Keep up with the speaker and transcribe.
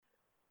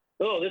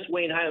Oh, this is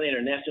Wayne Highlander,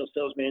 National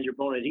Sales Manager,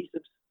 Bona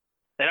Adhesives.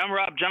 And I'm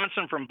Rob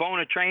Johnson from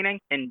Bona Training,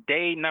 and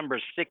day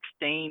number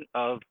 16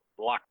 of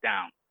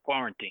lockdown,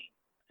 quarantine.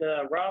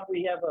 Rob,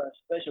 we have a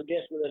special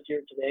guest with us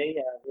here today.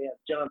 We have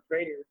John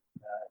Prater.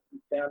 He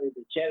founded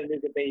the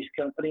Chattanooga-based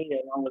company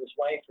along with his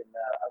wife, and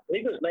I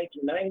believe it was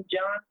 1990,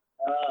 John,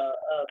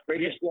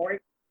 Prater Flooring.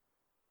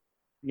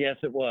 Yes,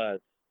 it was.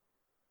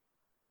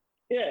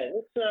 Yeah,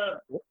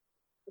 let's,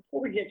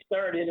 before we get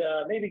started,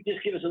 maybe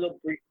just give us a little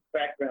brief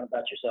background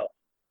about yourself.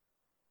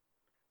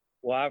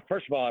 Well,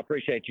 first of all, I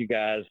appreciate you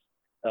guys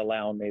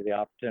allowing me the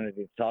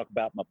opportunity to talk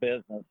about my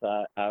business.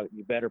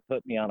 You better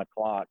put me on a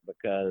clock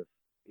because,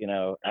 you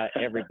know,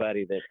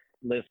 everybody that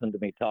listened to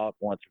me talk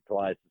once or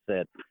twice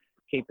said,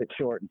 keep it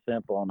short and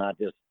simple, and I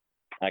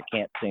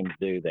can't seem to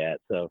do that.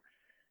 So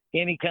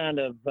any kind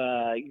of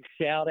you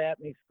shout at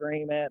me,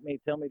 scream at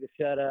me, tell me to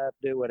shut up,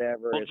 do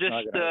whatever. Well,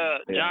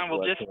 John,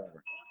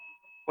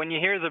 when you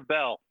hear the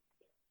bell,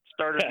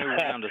 start a new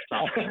round of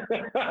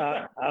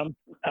something.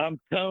 I'm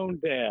tone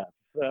deaf,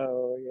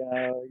 so you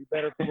know you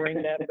better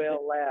ring that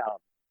bell loud.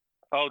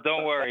 Oh,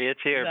 don't worry, it's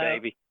here,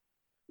 baby.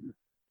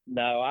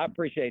 No, I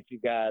appreciate you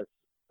guys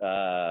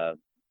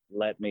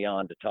letting me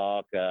on to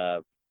talk.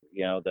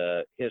 You know,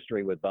 the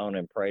history with Bona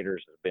and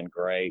Prater's has been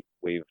great.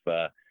 We've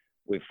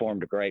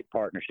formed a great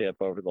partnership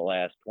over the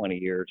last 20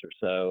 years or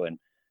so, and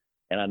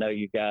I know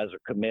you guys are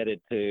committed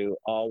to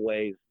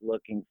always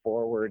looking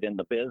forward in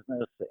the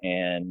business,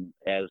 and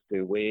as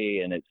do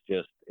we. And it's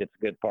a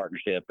good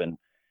partnership and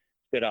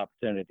good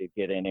opportunity to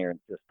get in here and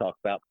just talk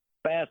about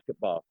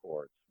basketball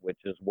courts, which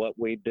is what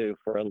we do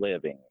for a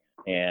living.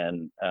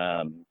 And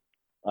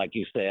like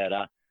you said,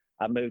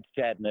 I moved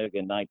to Chattanooga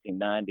in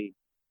 1990.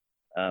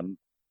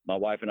 My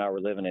wife and I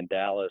were living in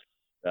Dallas,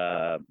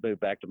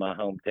 moved back to my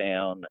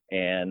hometown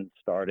and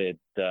started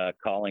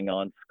calling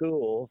on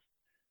schools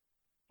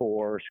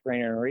for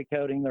screening and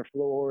recoating their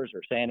floors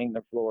or sanding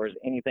their floors,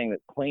 anything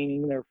that's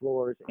cleaning their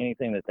floors,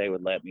 anything that they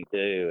would let me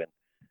do.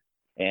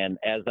 And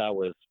as I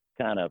was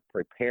kind of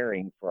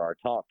preparing for our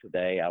talk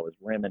today, I was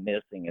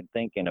reminiscing and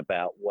thinking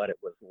about what it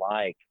was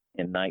like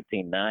in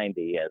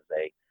 1990 as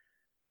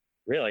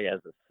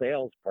a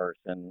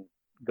salesperson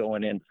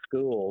going into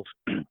schools,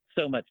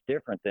 so much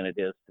different than it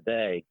is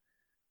today.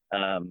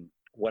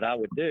 What I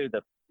would do,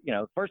 the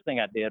first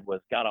thing I did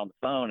was got on the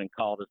phone and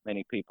called as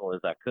many people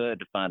as I could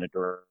to find a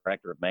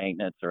director of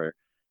maintenance or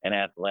an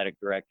athletic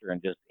director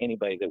and just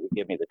anybody that would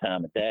give me the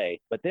time of day.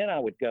 But then I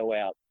would go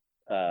out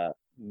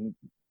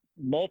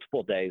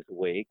multiple days a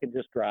week and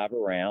just drive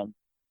around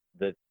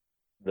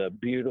the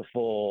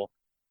beautiful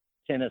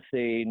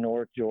Tennessee,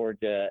 North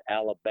Georgia,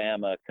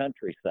 Alabama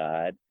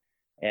countryside.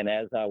 And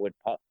as I would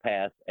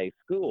pass a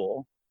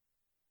school,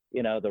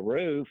 you know, the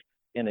roof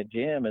in a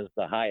gym is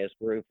the highest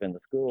roof in the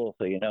school,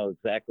 so you know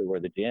exactly where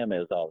the gym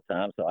is all the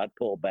time. So I'd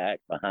pull back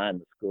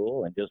behind the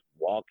school and just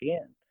walk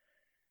in.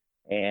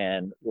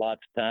 And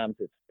lots of times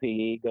it's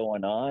PE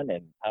going on,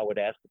 and I would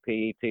ask the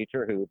PE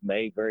teacher, who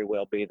may very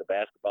well be the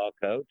basketball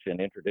coach, and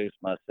introduce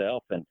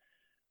myself. And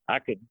I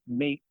could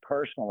meet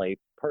personally,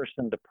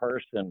 person to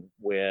person,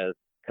 with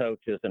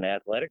coaches and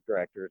athletic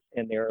directors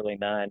in the early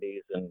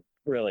 90s and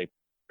really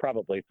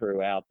probably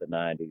throughout the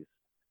 90s.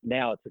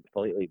 Now it's a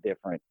completely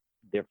different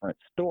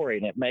story,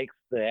 and it makes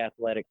the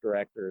athletic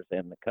directors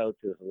and the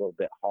coaches a little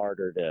bit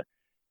harder to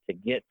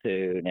get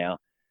to now.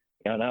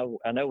 You know,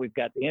 I know we've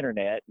got the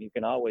internet, and you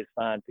can always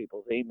find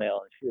people's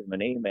email and shoot them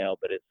an email,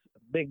 but it's a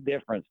big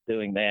difference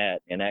doing that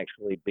and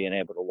actually being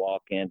able to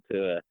walk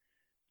into a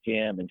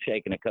gym and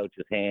shaking a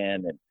coach's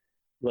hand and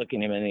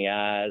looking him in the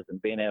eyes and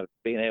being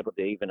able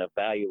to even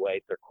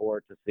evaluate their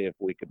court to see if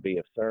we could be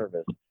of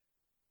service,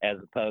 as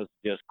opposed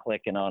to just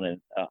clicking on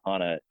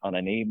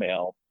an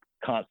email,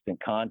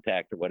 constant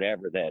contact or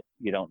whatever, that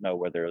you don't know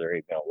whether they're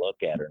even going to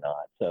look at or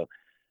not. So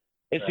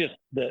it's just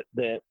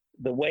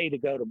the way to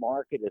go to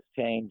market has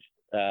changed.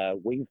 I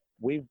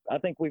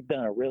think we've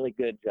done a really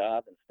good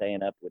job in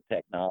staying up with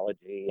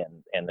technology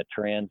and the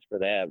trends for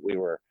that. We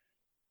were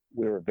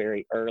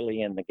very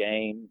early in the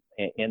game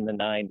in the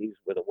 90s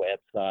with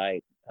a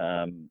website,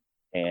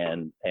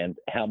 and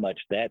how much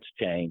that's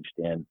changed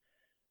in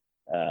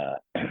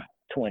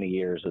 20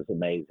 years is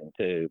amazing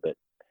too. But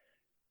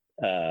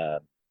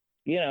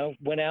you know,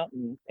 went out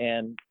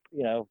and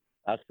you know,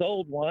 I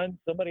sold one.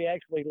 Somebody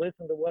actually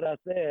listened to what I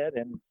said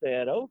and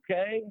said,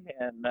 okay,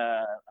 and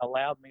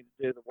allowed me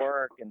to do the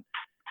work. And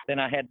then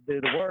I had to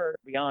do the work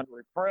beyond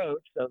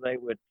reproach, so they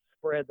would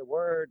spread the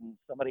word and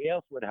somebody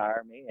else would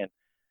hire me. And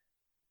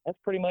that's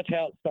pretty much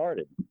how it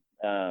started.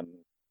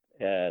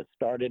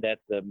 Started at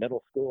the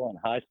middle school and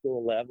high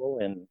school level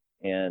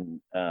in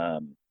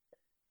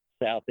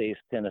Southeast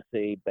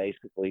Tennessee,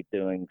 basically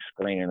doing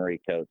screen and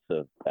recoats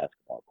of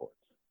basketball courts.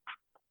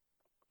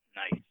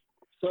 Nice.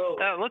 So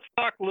let's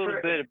talk a little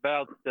bit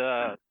about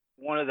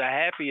one of the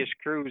happiest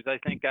crews I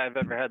think I've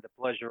ever had the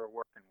pleasure of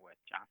working with,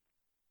 John.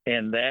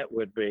 And that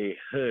would be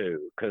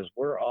who? Because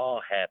we're all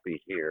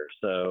happy here.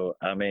 So,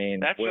 I mean,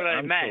 that's what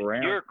I meant.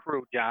 Your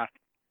crew, John.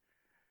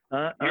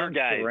 I'm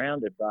guys.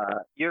 surrounded by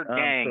your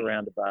gang. I'm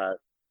surrounded by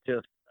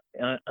just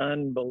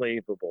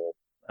unbelievable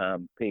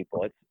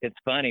people. It's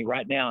funny.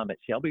 Right now, I'm at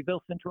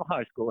Shelbyville Central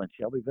High School in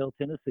Shelbyville,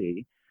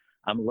 Tennessee.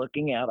 I'm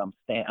looking out.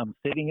 I'm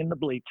sitting in the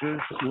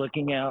bleachers,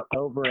 looking out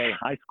over a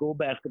high school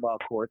basketball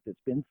court that's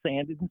been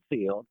sanded and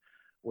sealed.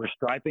 We're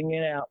striping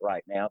it out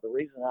right now. The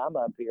reason I'm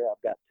up here,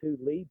 I've got two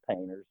lead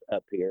painters, I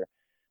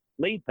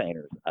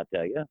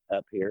tell you,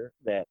 up here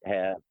that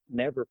have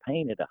never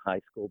painted a high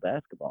school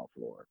basketball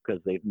floor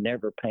because they've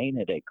never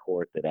painted a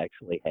court that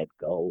actually had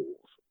goals.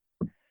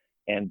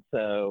 And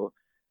so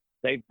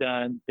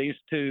these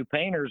two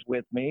painters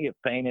with me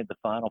have painted the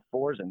Final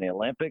Fours in the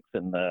Olympics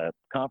and the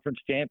conference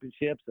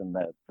championships and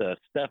the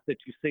stuff that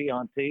you see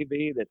on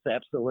TV that's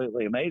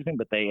absolutely amazing,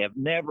 but they have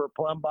never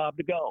plumb bobbed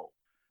a goal.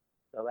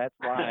 So that's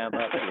why I'm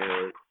up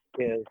here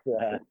is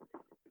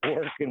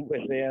working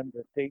with them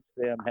to teach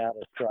them how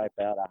to stripe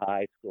out a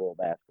high school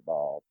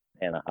basketball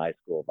and a high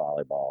school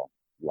volleyball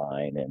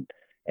line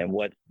and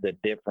what the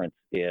difference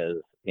is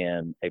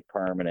in a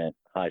permanent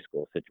high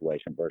school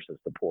situation versus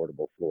the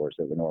portable floors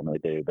that we normally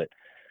do. But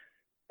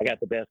I got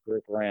the best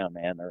group around,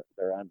 man.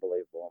 They're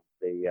unbelievable.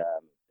 It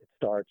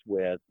starts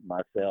with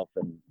myself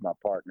and my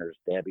partners,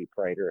 Debbie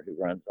Prater, who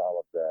runs all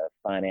of the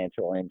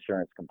financial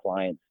insurance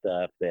compliance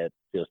stuff that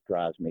just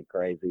drives me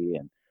crazy,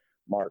 and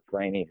Mark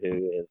Franey,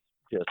 who is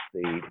just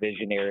the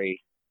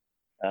visionary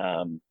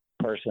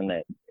person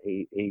that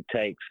he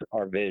takes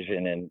our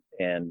vision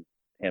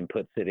and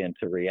puts it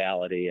into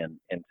reality and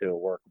into a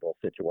workable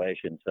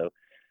situation. So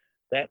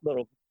that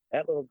little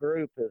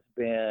group has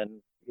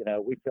been,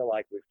 we feel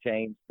like we've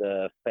changed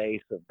the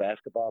face of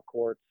basketball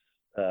courts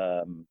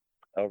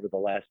over the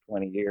last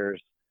 20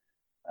 years,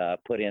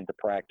 put into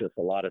practice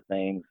a lot of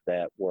things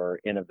that were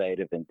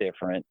innovative and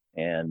different.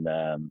 And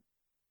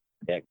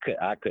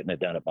I couldn't have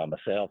done it by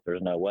myself.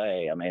 There's no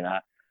way. I mean,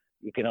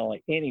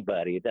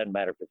 anybody, it doesn't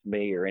matter if it's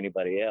me or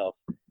anybody else,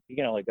 you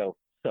can only go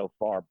so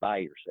far by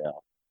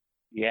yourself.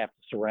 You have to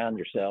surround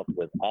yourself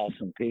with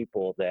awesome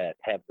people that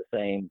have the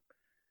same,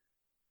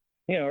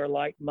 or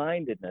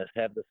like-mindedness,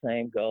 have the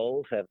same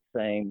goals, have the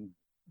same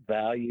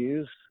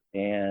values,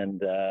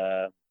 and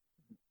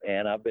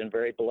I've been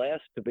very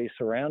blessed to be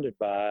surrounded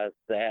by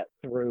that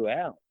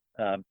throughout.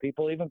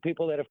 People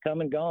that have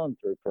come and gone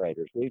through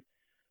Prater's.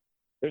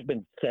 There's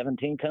been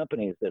 17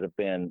 companies that have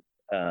been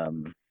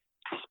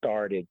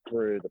started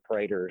through the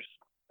Prater's.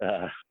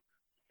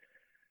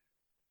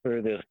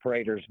 Through this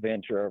Prater's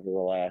venture over the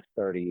last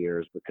 30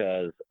 years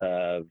because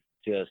of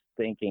just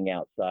thinking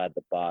outside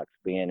the box,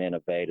 being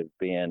innovative,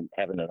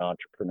 having an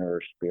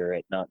entrepreneur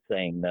spirit, not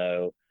saying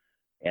no,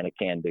 and a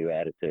can-do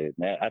attitude.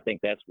 And I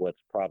think that's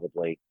what's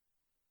probably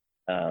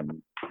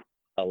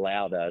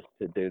allowed us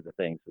to do the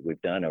things that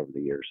we've done over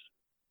the years.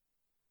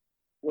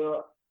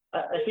 Well,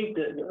 I think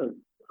that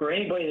for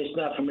anybody that's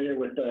not familiar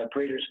with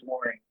Prater's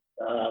flooring,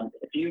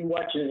 if you're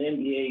watching an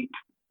NBA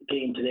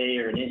game today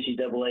or an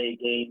NCAA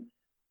game,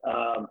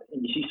 and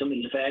you see some of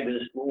these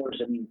fabulous floors.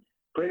 I mean,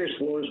 Prater's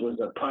Floors was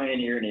a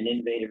pioneer and an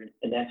innovator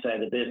in that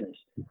side of the business.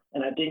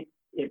 And I think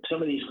if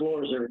some of these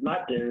floors are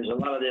not theirs, a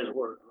lot of those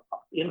were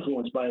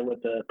influenced by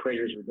what the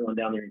Praters were doing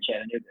down there in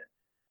Chattanooga.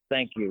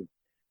 Thank you.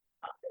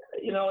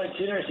 It's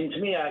interesting to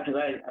me because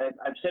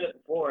I've said it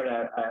before, and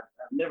I've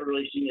never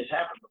really seen this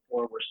happen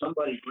before, where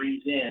somebody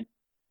brings in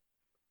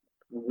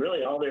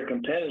really all their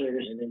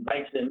competitors and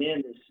invites them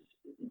in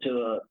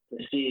to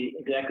see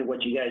exactly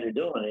what you guys are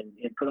doing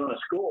and put on a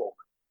school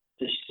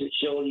to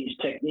show these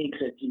techniques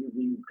that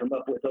you've come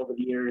up with over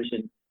the years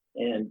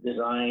and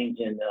designs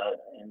and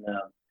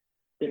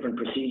different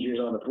procedures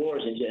on the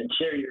floors and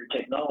share your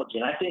technology.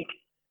 And I think,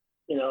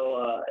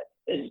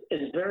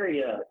 it's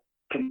very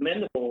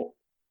commendable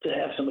to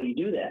have somebody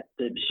do that,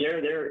 to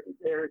share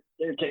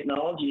their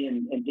technology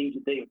and things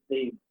that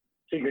they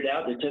figured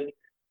out that took,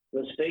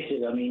 let's face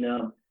it, I mean,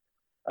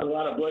 a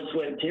lot of blood,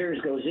 sweat, and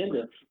tears goes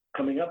into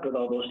coming up with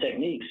all those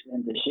techniques,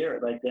 and to share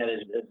it like that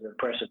is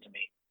impressive to me.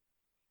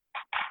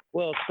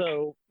 Well,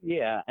 so,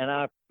 yeah, and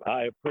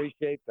I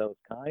appreciate those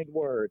kind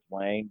words,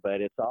 Wayne, but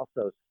it's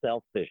also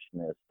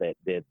selfishness that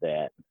did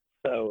that.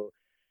 So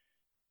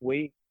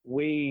when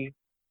we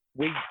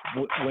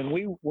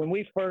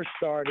first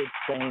started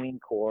staining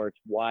quartz,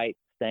 white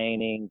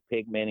staining,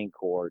 pigmenting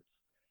quartz,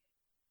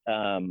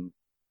 and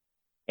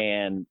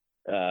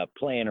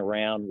playing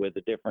around with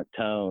the different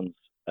tones,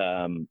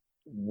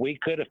 we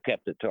could have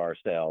kept it to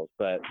ourselves,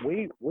 but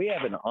we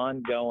have an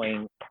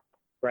ongoing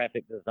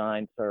graphic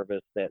design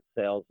service that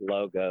sells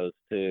logos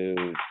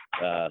to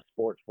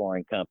sports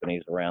flooring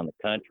companies around the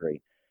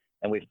country.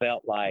 And we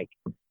felt like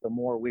the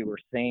more we were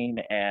seen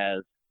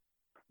as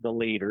the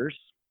leaders,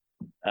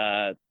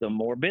 the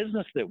more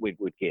business that we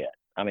would get.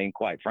 I mean,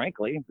 quite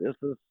frankly, this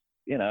is,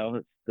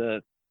 it's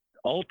the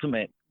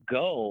ultimate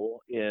goal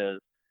is,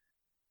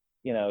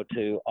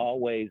 to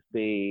always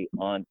be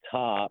on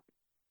top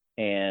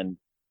and,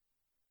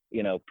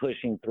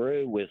 pushing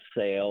through with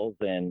sales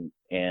and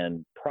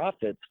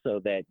profits so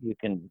that you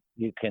can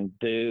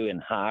do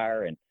and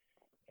hire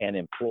and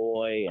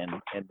employ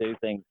and do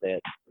things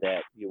that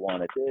you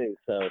want to do.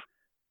 So,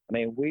 I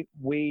mean,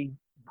 we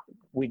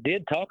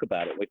did talk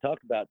about it. We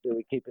talked about, do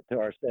we keep it to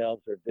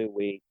ourselves or do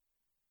we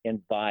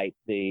invite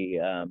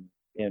the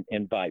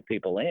invite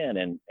people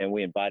in, and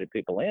we invited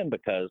people in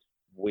because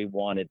we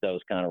wanted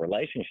those kind of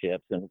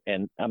relationships.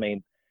 And I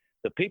mean,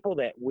 the people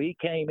that we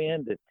came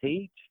in to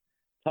teach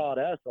taught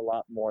us a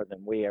lot more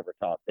than we ever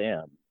taught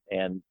them.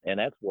 And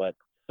that's what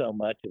so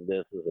much of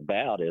this is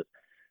about, is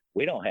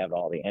we don't have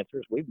all the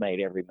answers. We've made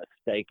every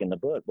mistake in the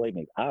book. Believe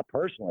me, I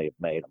personally have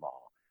made them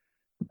all.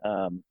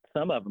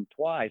 Some of them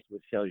twice,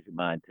 which shows you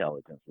my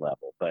intelligence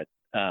level. But,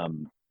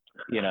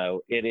 you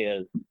know,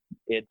 it's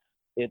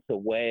a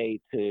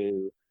way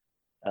to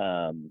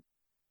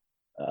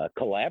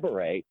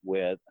collaborate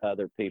with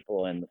other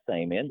people in the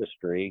same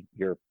industry,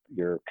 your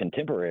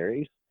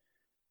contemporaries,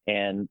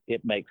 and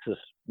it makes us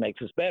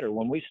better.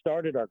 When we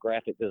started our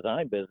graphic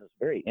design business,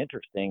 very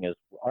interesting, is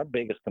our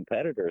biggest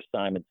competitor is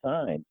Simon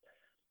Signs,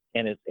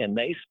 and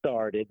they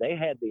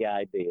had the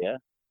idea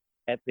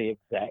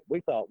we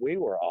thought we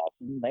were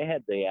awesome. They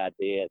had the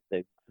idea at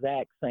the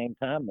exact same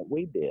time that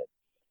we did.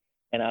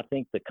 And I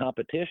think the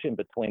competition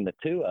between the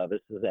two of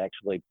us has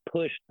actually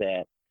pushed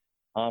that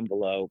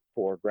envelope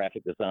for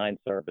graphic design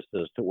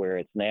services to where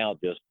it's now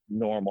just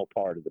normal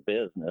part of the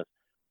business,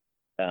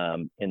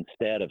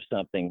 instead of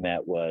something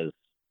that was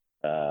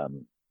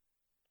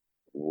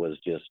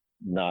just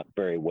not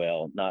very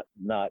well, not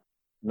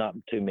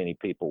too many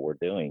people were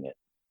doing it.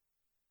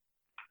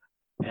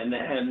 And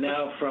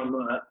now from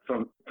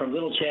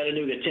little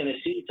Chattanooga,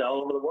 Tennessee, to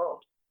all over the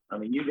world. I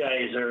mean, you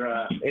guys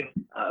are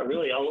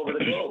really all over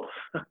the globe.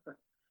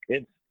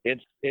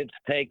 It's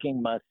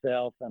taking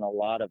myself and a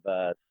lot of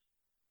us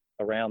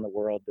around the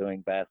world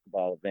doing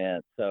basketball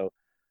events. So,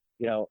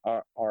 you know,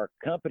 our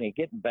company,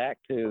 getting back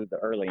to the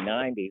early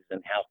 90s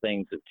and how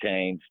things have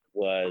changed,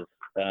 was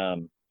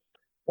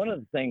one of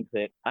the things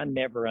that I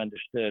never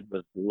understood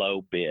was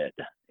low bid.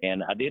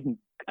 And I didn't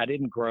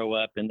grow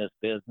up in this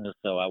business,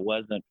 so I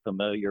wasn't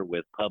familiar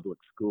with public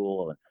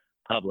school and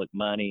public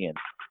money.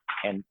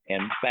 And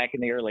back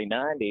in the early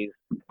 90s,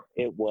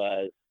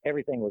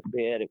 everything was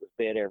bid. It was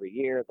bid every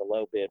year. The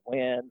low bid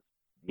wins,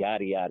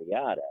 yada, yada,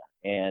 yada.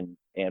 And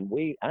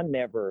I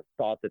never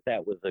thought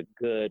that was a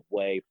good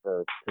way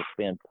to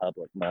spend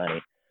public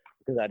money,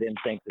 because I didn't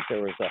think that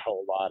there was a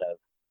whole lot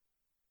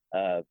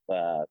of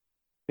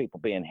people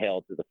being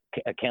held to the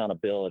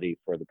accountability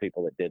for the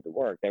people that did the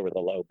work. They were the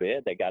low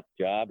bid. They got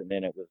the job, and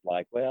then it was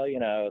like, well, you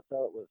know,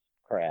 so it was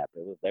crap.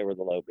 They were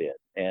the low bid.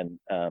 And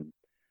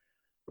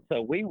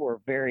so we were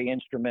very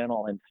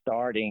instrumental in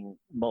starting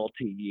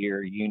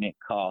multi-year unit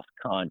cost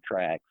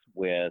contracts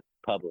with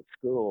public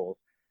schools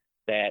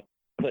that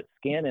put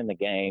skin in the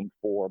game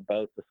for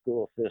both the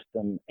school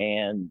system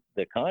and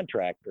the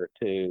contractor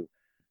to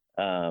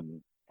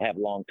have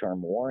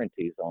long-term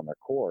warranties on their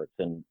courts.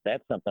 And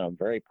that's something I'm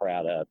very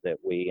proud of, that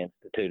we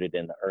instituted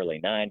in the early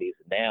 90s.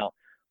 And now,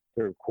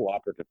 through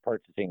cooperative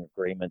purchasing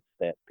agreements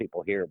that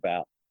people hear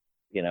about,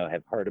 you know,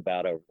 have heard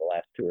about over the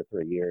last 2 or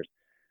 3 years,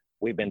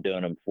 we've been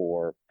doing them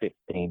for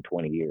 15,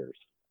 20 years.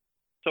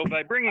 So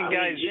by bringing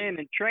guys in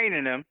and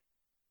training them,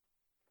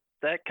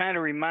 that kind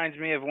of reminds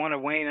me of one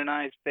of Wayne and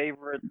I's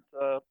favorite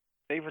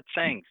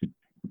sayings.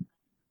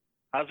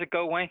 How's it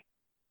go, Wayne?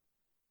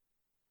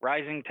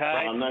 Rising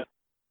tide? Well,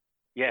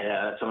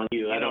 yeah, that's on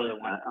you.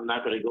 I'm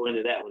not going to go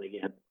into that one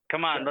again.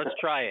 Come on, let's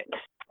try it.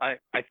 I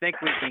think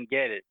we can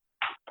get it.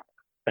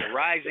 The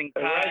rising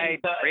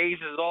tide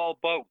raises all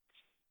boats.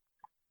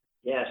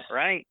 Yes.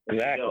 Right?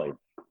 Exactly.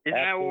 Isn't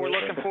that what we're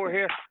looking for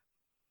here?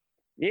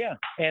 Yeah,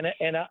 and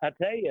I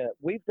tell you,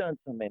 we've done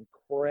some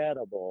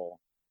incredible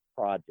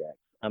projects.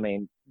 I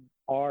mean,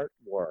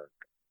 artwork,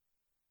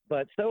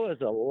 but so is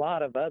a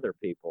lot of other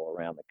people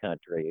around the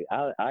country.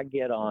 I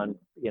get on,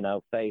 you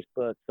know,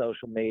 Facebook,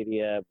 social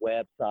media,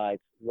 websites,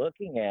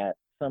 looking at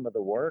some of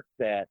the work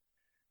that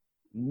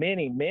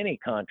many, many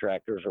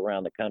contractors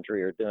around the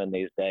country are doing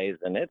these days,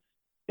 and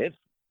it's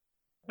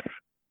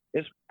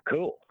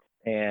cool.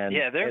 And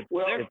yeah, they're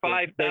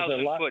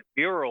 5,000 foot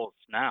murals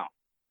now.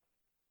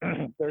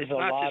 There's it's a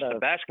not lot just of the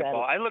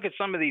basketball. I look at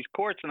some of these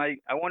courts and I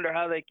wonder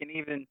how they can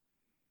even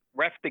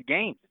ref the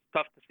games. It's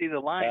tough to see the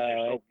lines.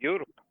 They're so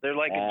beautiful. They're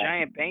like a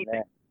giant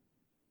painting.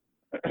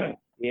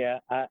 Yeah,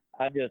 I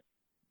just,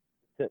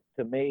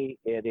 to me,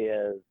 it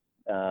is,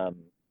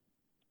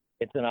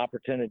 it's an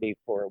opportunity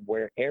for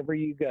wherever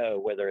you go,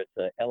 whether it's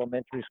an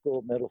elementary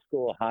school, middle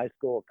school, high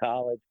school,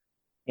 college,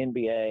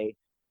 NBA,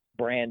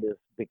 brand has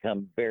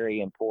become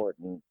very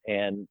important.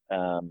 And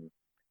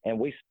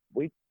we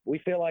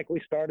feel like we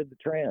started the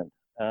trend.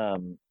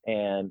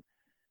 And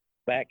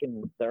back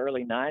in the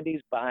early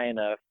 90s, buying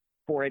a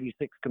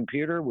 486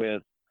 computer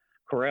with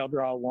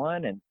CorelDRAW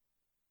 1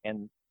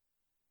 and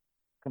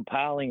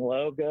compiling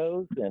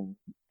logos and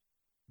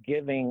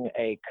giving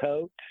a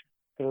coach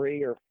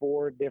 3 or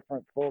 4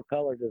 different full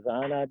color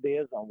design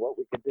ideas on what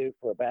we could do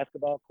for a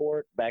basketball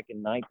court back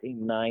in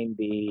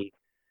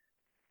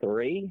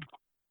 1993,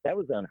 that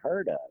was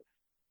unheard of.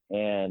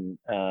 And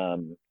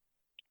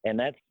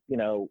that's, you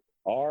know,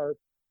 our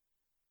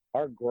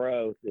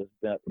growth has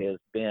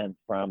been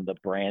from the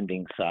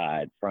branding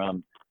side,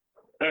 from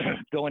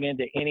going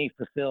into any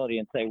facility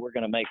and say, we're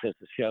going to make this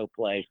a show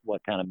place.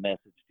 What kind of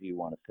message do you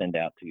want to send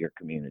out to your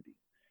community?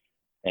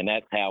 And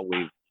that's how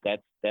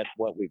that's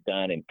what we've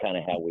done and kind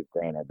of how we've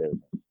grown our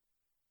business.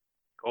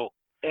 Cool.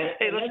 And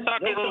Let's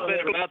talk a little bit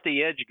about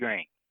the edge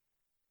grain.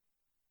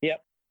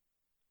 Yep.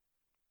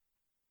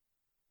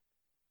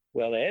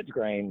 Well, the edge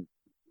grain,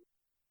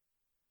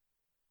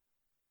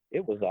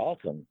 it was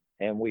awesome,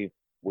 and we've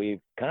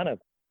gotten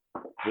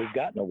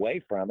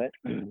away from it.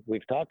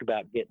 We've talked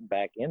about getting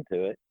back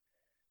into it,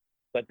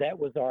 but that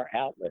was our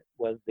outlet,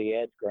 was the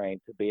edge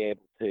grain, to be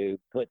able to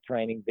put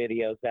training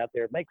videos out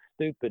there, make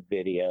stupid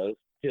videos.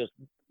 Just,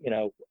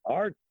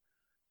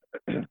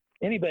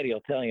 anybody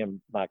will tell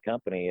you my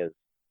company is,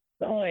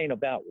 it ain't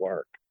about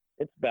work.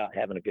 It's about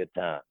having a good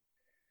time.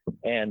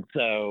 And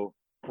so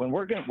when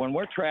we're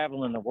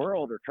traveling the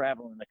world or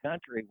traveling the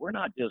country, we're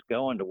not just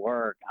going to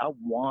work. I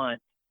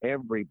want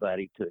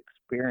everybody to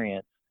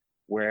experience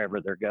wherever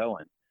they're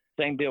going.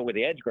 Same deal with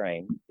the edge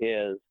grain,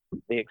 is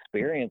the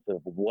experience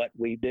of what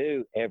we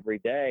do every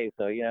day.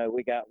 So,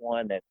 we got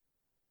one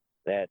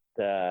that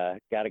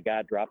got a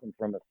guy dropping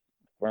from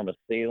a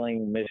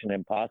ceiling, Mission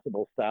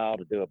Impossible style,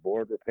 to do a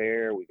board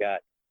repair. We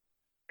got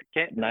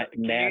can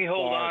we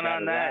hold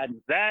on that?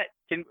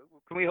 Can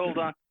we hold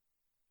on?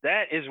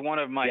 That is one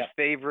of my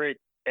favorite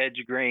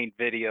edge grain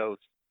videos.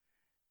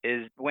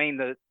 Is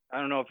Wayne, I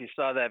don't know if you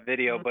saw that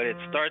video, but it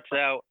starts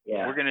out,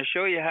 we're going to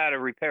show you how to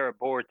repair a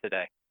board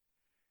today.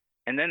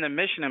 And then the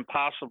Mission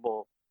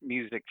Impossible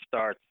music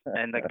starts,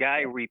 and the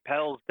guy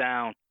rappels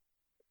down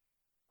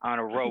on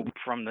a rope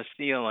from the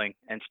ceiling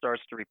and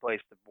starts to replace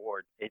the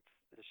board. It's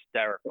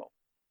hysterical.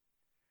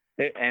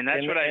 And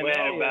that's what I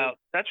meant about.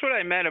 That's what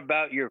I meant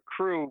about your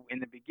crew in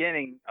the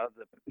beginning of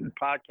the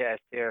podcast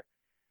here,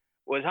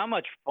 was how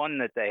much fun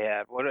that they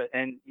have.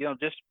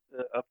 Just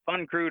a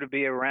fun crew to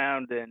be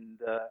around, and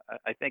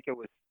I think it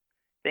was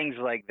things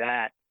like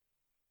that.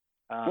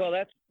 Well,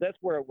 that's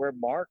where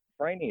Mark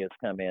Franey has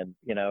come in.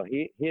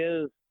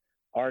 His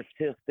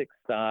artistic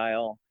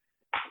style,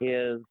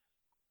 his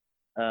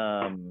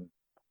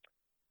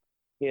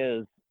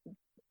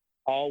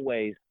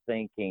always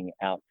thinking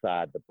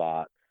outside the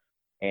box,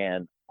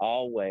 and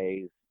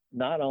always,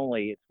 not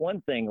only, it's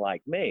one thing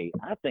like me,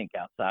 I think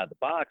outside the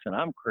box, and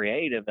I'm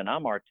creative and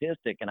I'm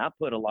artistic, and I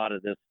put a lot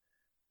of this,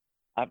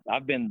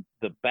 I've been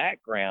the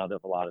background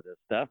of a lot of this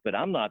stuff, but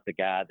I'm not the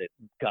guy that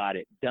got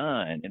it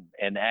done.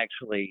 And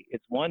actually,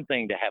 it's one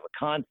thing to have a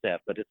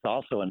concept, but it's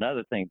also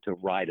another thing to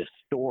write a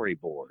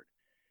storyboard.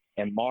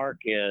 And Mark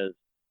is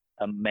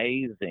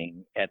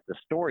amazing at the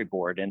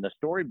storyboard. And the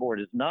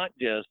storyboard is not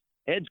just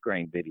edge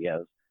grain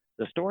videos.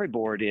 The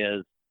storyboard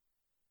is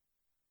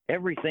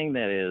everything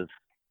that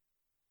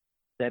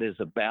is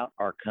about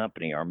our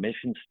company, our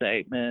mission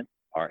statement,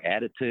 our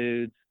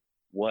attitudes,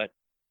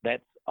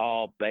 that's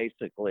all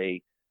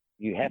basically,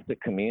 you have to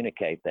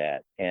communicate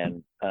that,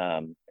 and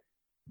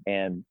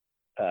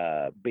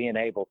being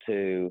able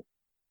to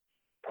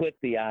put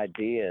the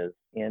ideas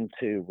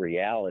into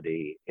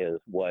reality is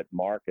what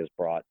Mark has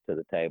brought to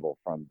the table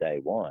from day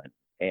one.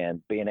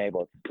 And being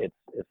able,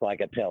 it's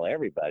like I tell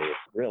everybody,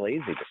 it's real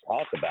easy to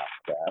talk about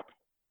stuff.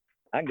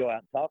 I can go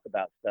out and talk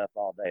about stuff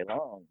all day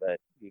long, but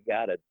you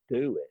got to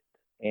do it.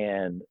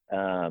 And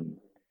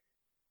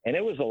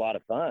it was a lot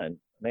of fun.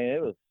 I mean,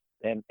 it was,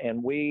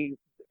 and we,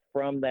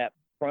 from that,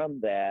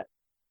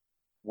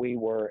 we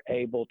were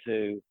able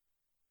to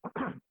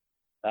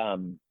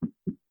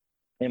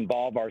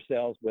involve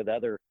ourselves with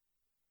other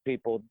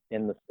people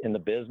in the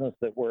business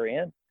that we're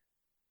in.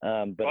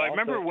 But I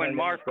remember when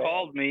Mark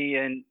called me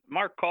and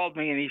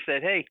he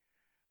said, "Hey,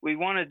 we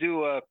want to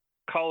do a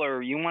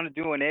color. You want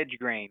to do an edge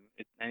grain?"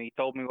 And he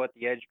told me what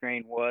the edge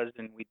grain was,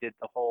 and we did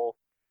the whole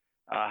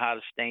how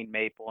to stain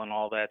maple and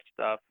all that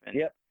stuff.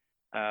 And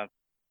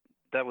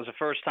that was the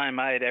first time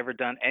I had ever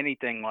done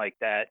anything like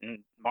that. And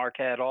Mark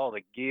had all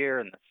the gear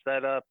and the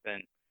setup,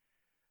 and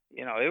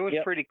it was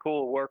pretty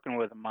cool working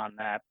with him on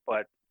that.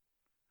 But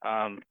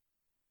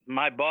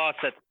my boss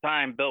at the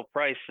time, Bill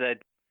Price,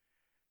 said,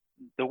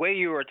 "The way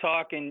you were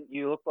talking,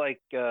 you look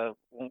like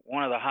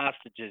one of the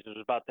hostages was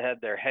about to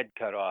have their head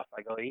cut off."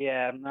 I go,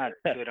 "Yeah, I'm not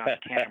good on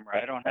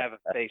camera. I don't have a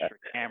face for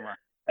camera."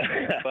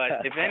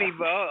 But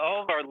if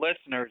all of our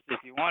listeners,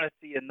 if you want to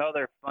see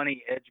another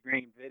funny edge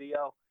grain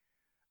video,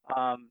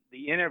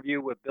 the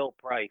interview with Bill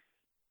Price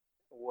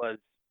was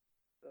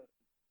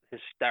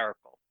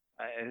hysterical.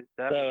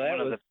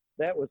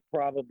 That was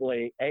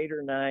probably 8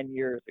 or 9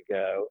 years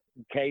ago.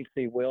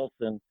 Casey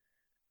Wilson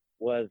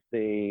was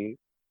the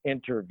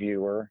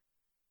interviewer.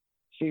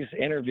 She's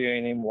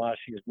interviewing him while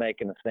she's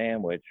making a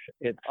sandwich.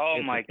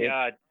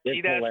 God.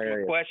 She'd ask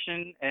him a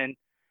question and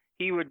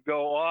he would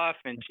go off,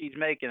 and she's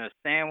making a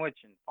sandwich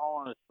and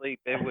falling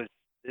asleep. It was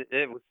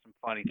some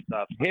funny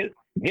stuff.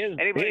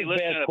 Anybody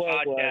listening to the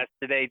podcast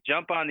today,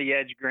 jump on the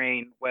Edge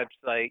Grain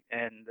website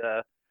and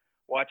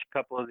watch a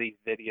couple of these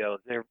videos.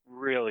 They're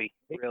really,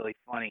 really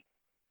funny.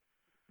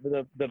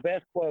 The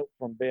best quote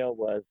from Bill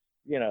was,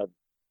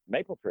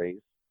 maple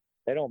trees,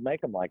 they don't make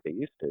them like they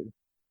used to.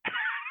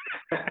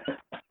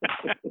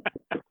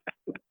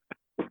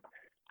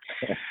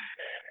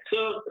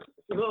 So,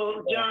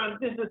 John,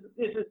 this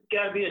is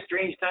got to be a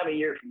strange time of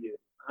year for you.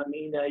 I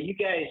mean, you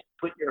guys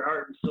put your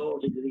heart and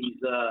souls into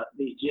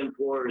these gym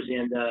floors,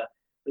 and the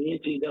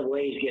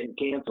NCAA is getting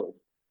canceled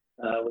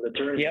with a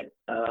tournament.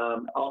 Yep.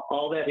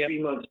 All that Yep. 3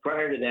 months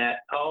prior to that,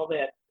 all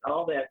that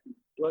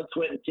blood,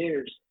 sweat, and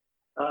tears.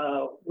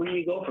 Where do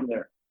you go from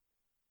there?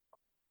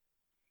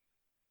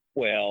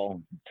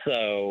 Well,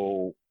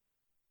 so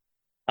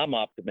I'm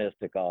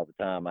optimistic all the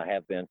time. I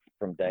have been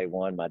from day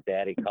one. My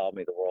daddy called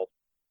me the world's,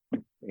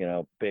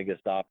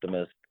 biggest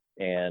optimist.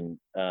 And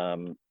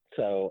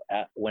so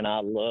when I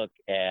look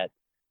at,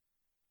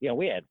 it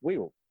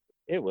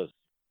was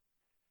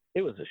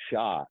a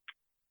shock.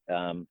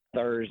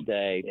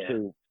 Thursday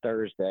to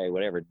Thursday,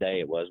 whatever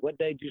day it was. What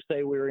day did you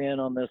say we were in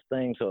on this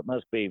thing? So it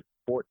must be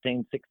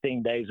 14,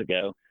 16 days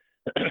ago.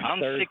 I'm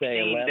Thursday,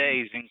 16 11.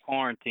 days in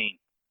quarantine.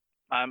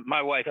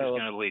 My wife is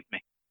going to leave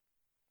me.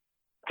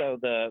 So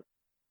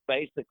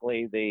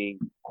basically the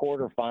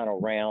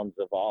quarterfinal rounds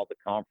of all the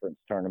conference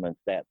tournaments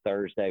that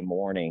Thursday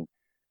morning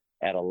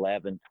at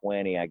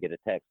 11:20, I get a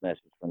text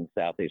message from the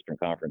Southeastern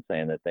Conference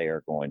saying that they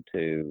are going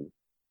to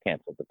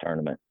cancel the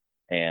tournament.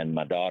 And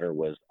my daughter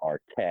was our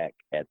tech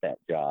at that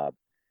job.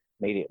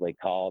 Immediately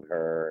called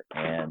her,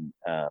 and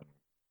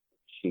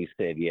she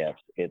said, "Yes,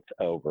 it's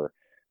over."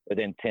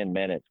 Within 10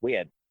 minutes, we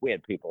had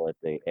people at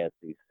the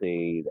SEC,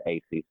 the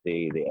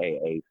ACC, the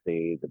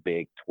AAC, the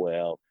Big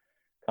 12,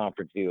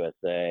 Conference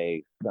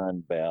USA,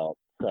 Sun Belt,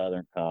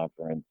 Southern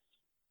Conference,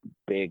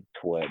 Big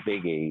 12,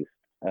 Big East,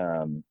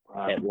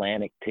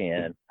 Atlantic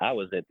 10. I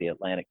was at the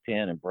Atlantic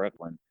 10 in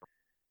Brooklyn,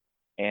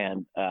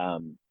 and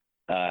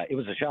it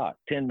was a shock.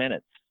 10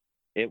 minutes.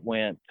 It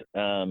went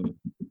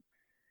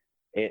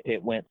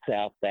it went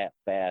south that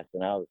fast,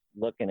 and I was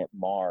looking at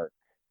Mark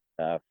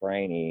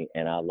Franey,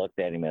 and I looked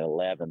at him at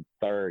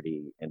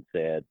 11:30 and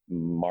said,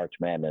 "March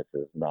Madness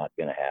is not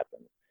going to happen."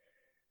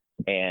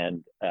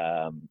 And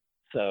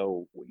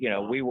so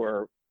we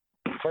were,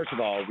 first of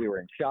all, we were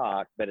in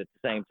shock, but at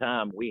the same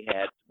time, we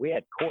had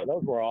court.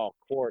 Those were all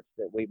courts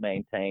that we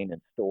maintained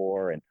and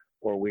store, and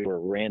or we were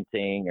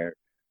renting or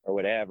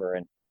whatever,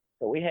 and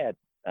so we had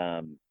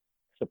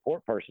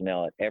support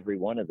personnel at every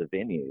one of the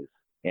venues.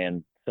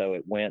 And so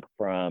it went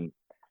from,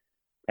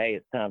 hey,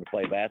 it's time to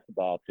play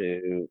basketball,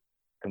 to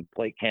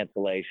complete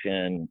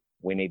cancellation.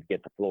 We need to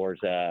get the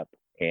floors up.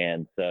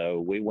 And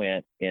so we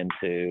went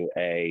into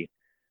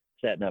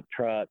setting up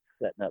trucks,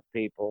 setting up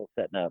people,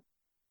 setting up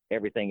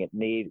everything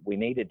we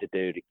needed to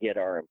do to get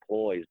our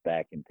employees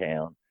back in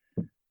town.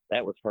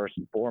 That was first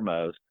and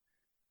foremost.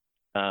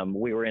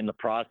 We were in the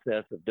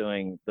process of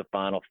doing the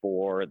Final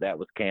Four. That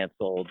was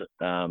canceled.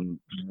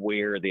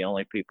 We're the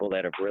only people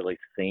that have really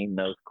seen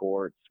those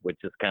courts, which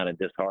is kind of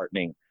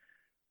disheartening.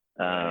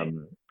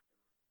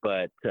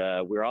 But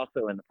we're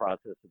also in the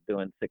process of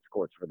doing 6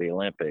 courts for the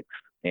Olympics.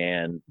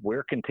 And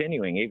we're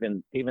continuing,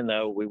 even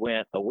though we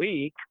went a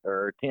week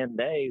or 10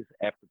 days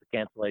after the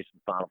cancellation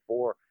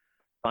of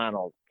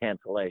final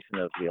cancellation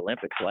of the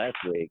Olympics last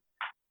week,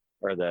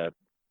 or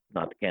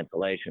not the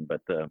cancellation,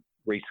 but the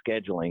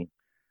rescheduling.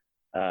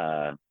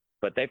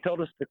 But they've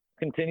told us to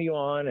continue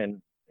on,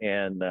 and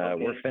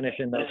we're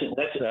finishing those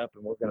courts up,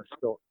 and we're going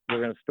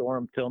to store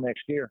them till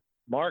next year.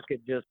 Mark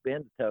had just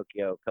been to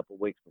Tokyo a couple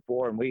of weeks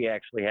before, and we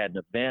actually had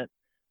an event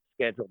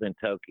scheduled in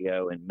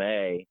Tokyo in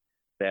May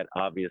that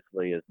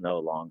obviously is no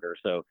longer.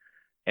 So,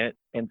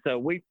 and so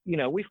we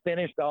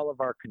finished all of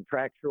our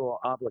contractual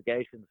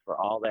obligations for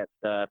all that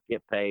stuff,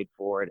 get paid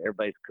for it.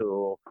 Everybody's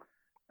cool.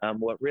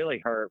 What really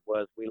hurt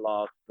was we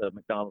lost the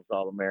McDonald's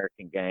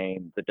All-American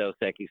game, the Dos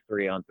Equis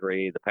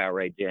 3-on-3, the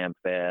Powerade Jam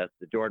Fest,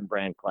 the Jordan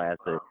Brand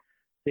Classic,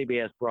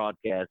 CBS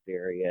broadcast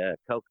area,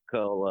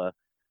 Coca-Cola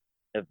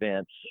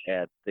events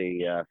at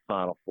the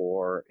Final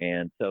Four.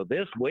 And so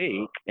this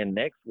week and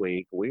next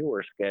week, we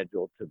were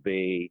scheduled to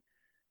be,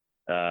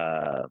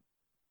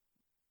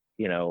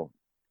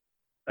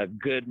 a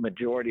good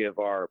majority of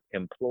our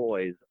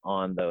employees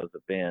on those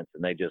events,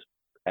 and they just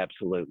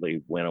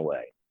absolutely went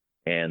away.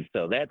 And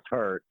so that's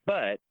hurt.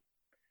 But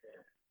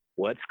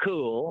what's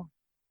cool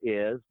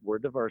is we're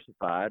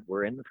diversified.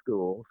 We're in the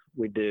schools.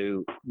 We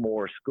do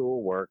more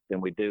school work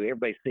than we do.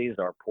 Everybody sees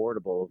our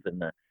portables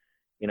and the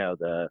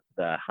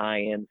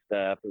high-end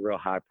stuff, the real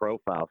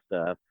high-profile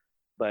stuff.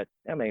 But,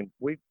 I mean,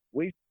 we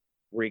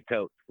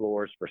recoat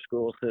floors for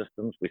school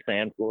systems. We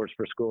sand floors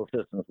for school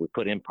systems. We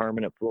put in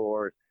permanent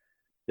floors,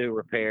 do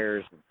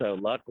repairs. And so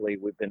luckily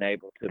we've been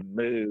able to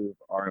move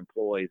our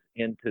employees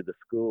into the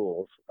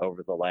schools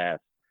over the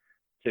last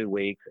 2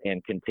 weeks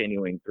and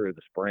continuing through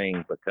the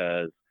spring,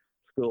 because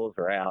schools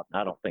are out.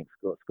 I don't think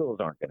schools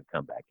aren't going to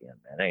come back in,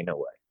 man. Ain't no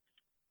way.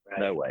 Right.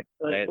 No way.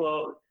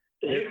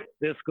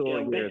 This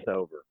school year is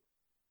over.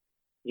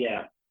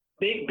 Yeah.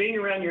 Being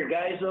around your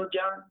guys, though,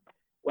 John,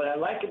 what I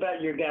like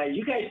about your guys,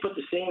 you guys put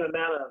the same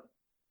amount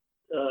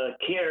of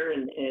care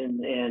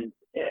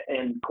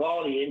and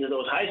quality into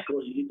those high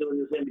schools as you do in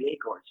those NBA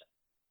courts.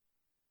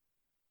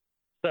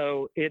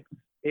 So it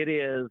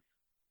is,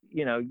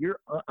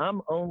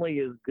 I'm only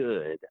as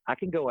good. I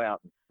can go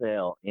out and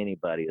sell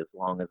anybody as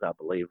long as I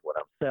believe what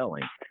I'm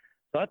selling.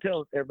 So I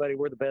tell everybody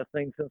we're the best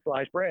thing since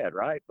sliced bread,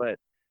 right? But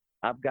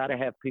I've got to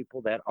have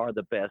people that are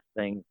the best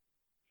thing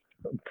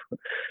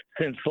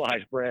since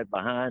sliced bread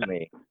behind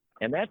me.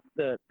 And that's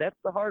the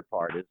hard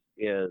part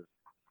is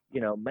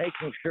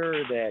making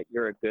sure that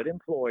you're a good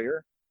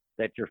employer,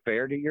 that you're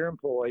fair to your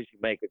employees, you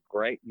make a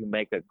great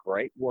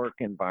work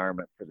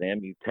environment for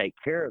them, you take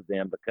care of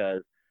them,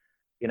 because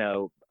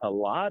a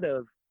lot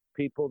of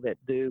people that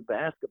do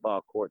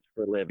basketball courts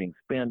for a living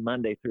spend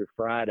Monday through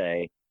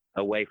Friday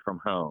away from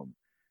home,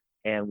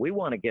 and we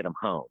want to get them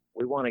home.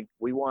 We want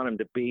them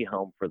to be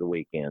home for the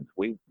weekends.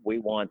 We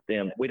want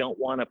them. We don't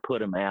want to put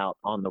them out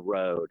on the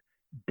road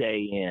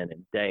day in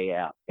and day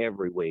out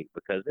every week,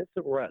 because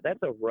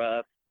that's a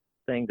rough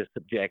thing to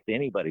subject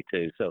anybody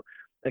to. So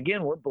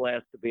again, we're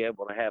blessed to be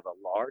able to have a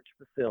large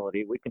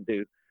facility. We can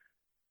do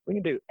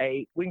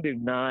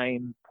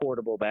 9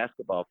 portable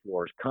basketball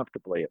floors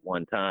comfortably at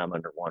one time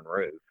under one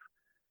roof.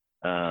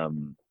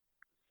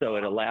 So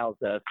it allows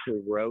us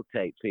to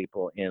rotate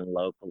people in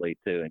locally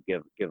too, and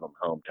give them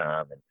home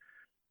time. And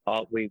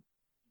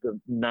the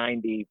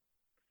 98%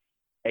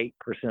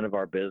 of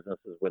our business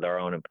is with our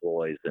own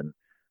employees, and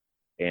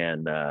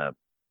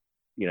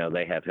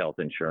they have health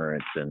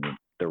insurance, and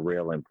they're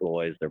real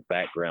employees. Their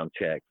background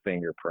checked,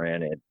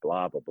 fingerprinted,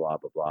 blah blah blah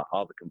blah blah,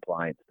 all the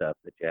compliance stuff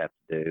that you have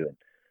to do,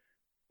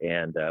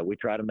 and we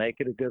try to make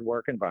it a good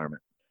work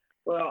environment.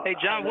 Well, hey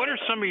John, what are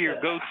some of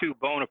your go-to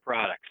Bona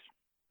products?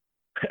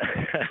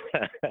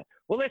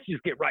 Well, let's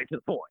just get right to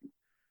the point.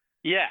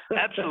 Yeah,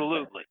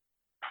 absolutely.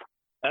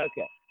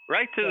 Okay.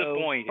 Right to the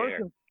point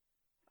here.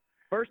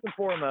 First and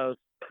foremost,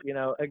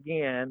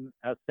 again,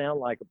 I sound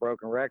like a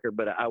broken record,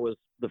 but I was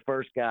the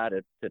first guy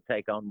to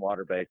take on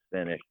water-based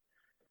finish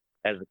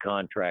as a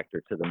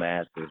contractor to the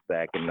masses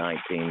back in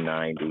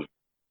 1990.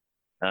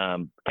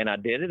 And I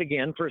did it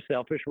again for a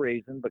selfish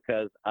reason,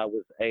 because I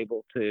was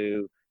able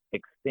to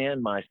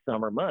extend my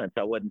summer months.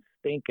 I wasn't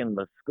stinking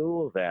the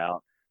schools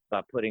out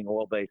by putting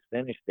oil-based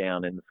finish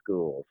down in the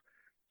schools.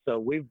 So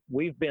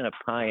we've been a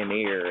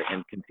pioneer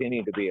and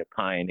continue to be a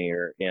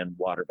pioneer in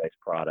water-based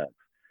products.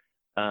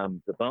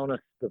 The Bona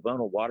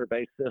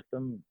water-based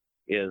system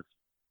is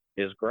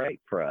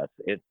great for us.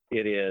 It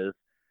is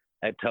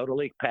a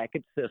totally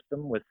packaged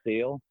system with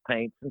seal,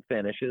 paints, and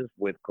finishes,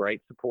 with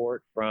great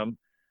support from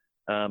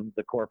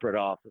the corporate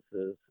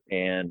offices,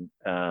 and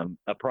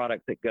a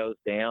product that goes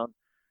down.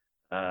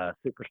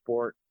 Super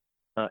Sport,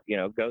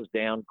 goes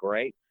down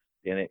great,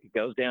 and it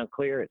goes down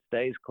clear. It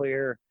stays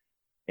clear,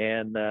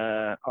 and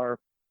and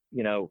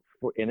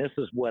this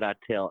is what I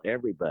tell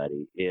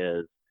everybody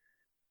is,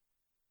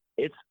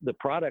 the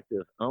product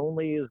is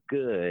only as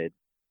good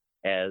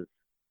as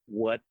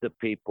what the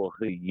people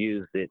who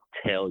use it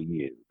tell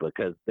you,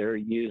 because they're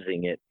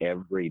using it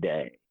every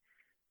day.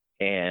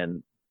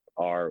 And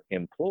our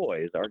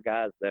employees, our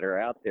guys that are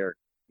out there,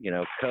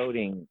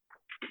 coating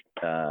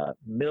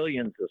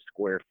millions of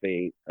square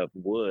feet of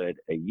wood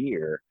a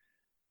year,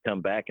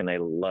 come back and they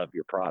love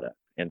your product.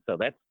 And so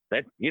that's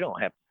you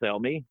don't have to sell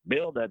me.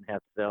 Bill doesn't have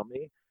to sell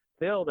me.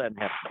 Phil doesn't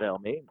have to sell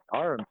me.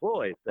 Our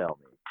employees sell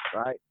me,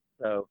 right?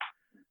 So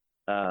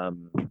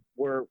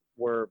we're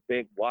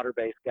big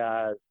water-based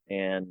guys,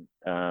 and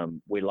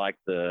we like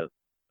the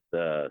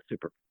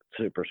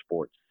Super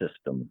Sports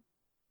system.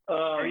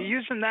 Are you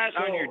using that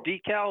on your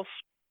decals?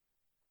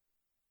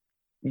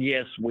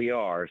 Yes, we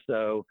are.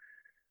 So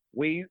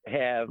we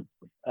have.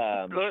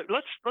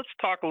 Let's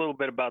talk a little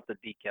bit about the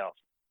decals.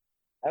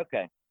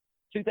 Okay.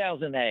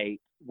 2008,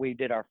 we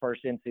did our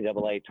first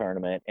NCAA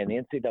tournament, and the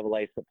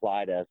NCAA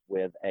supplied us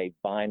with a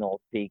vinyl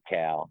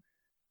decal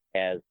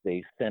as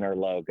the center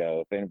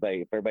logo.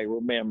 If everybody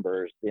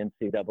remembers, the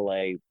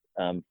NCAA,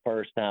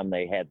 first time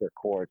they had their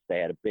courts, they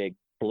had a big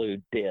blue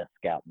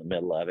disc out in the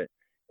middle of it,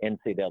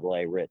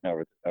 NCAA written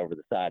over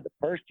the side. The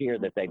first year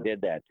that they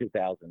did that,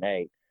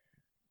 2008,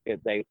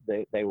 they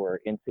were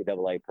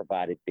NCAA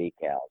provided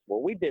decals.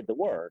 Well, we did the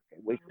work.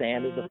 We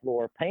sanded the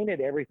floor, painted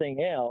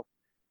everything else,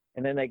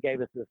 and then they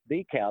gave us this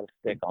decal to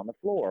stick on the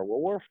floor. Well,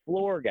 we're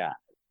floor guys,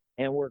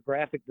 and we're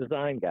graphic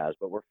design guys,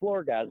 but we're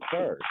floor guys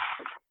first.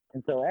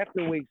 And so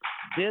after we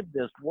did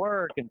this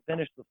work and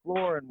finished the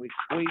floor, and we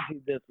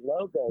squeegeed this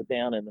logo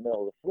down in the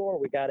middle of the floor,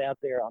 we got out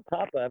there on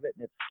top of it,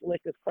 and it's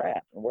slick as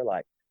crap. And we're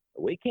like,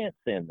 we can't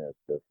send this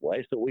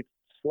way. So we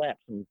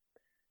slapped some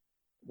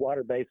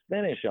water-based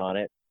finish on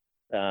it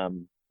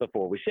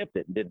before we shipped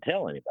it, and didn't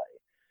tell anybody.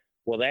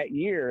 Well, that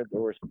year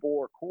there was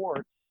 4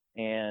 courts,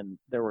 and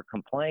there were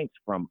complaints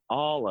from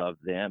all of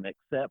them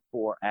except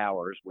for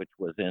ours, which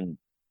was in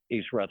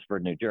East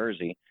Rutherford, New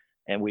Jersey,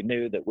 and we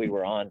knew that we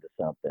were on to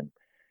something.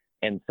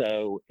 And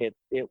so it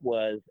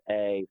was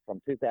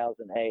from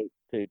 2008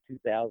 to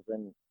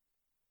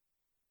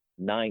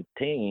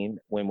 2019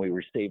 when we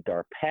received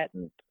our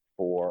patent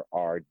for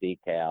our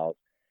decals.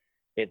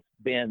 It's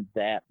been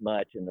that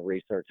much in the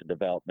research and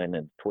development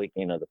and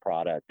tweaking of the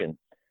product. And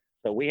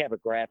so we have a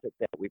graphic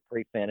that we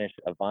pre-finish,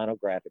 a vinyl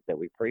graphic that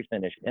we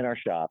pre-finish in our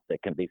shop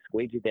that can be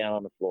squeegeed down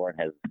on the floor and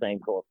has the same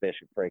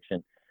coefficient of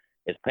friction.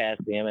 It's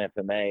passed the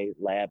MFMA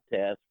lab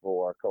test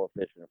for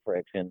coefficient of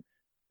friction.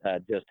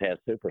 Just has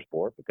Super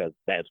Sport because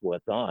that's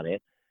what's on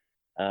it,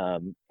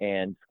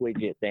 and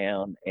squeegee it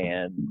down,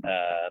 and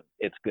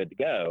it's good to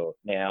go.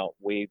 Now,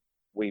 we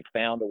we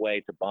found a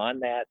way to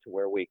bond that to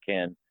where we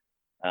can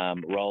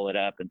roll it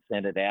up and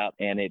send it out,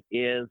 and it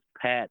is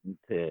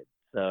patented.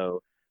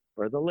 So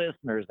for the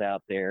listeners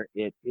out there,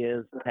 it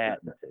is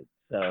patented.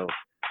 So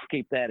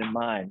keep that in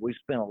mind. We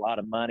spent a lot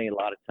of money, a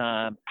lot of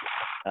time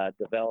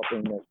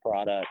developing this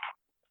product,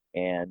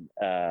 and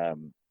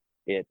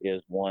it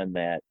is one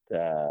that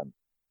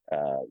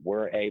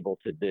we're able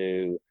to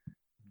do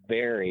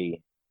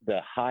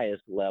the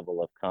highest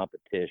level of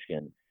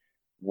competition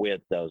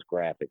with those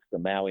graphics, the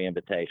Maui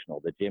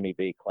Invitational, the Jimmy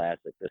V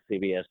Classic, the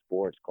CBS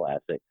Sports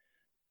Classic,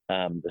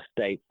 the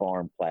State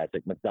Farm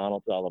Classic,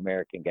 McDonald's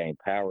All-American Game,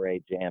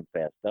 Powerade Jam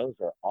Fest. Those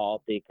are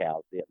all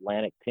decals. The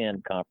Atlantic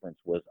 10 Conference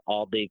was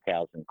all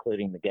decals,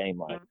 including the game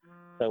line.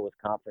 So was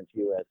Conference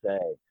USA.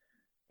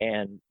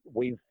 And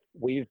we've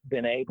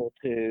been able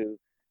to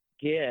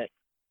get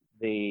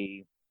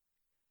the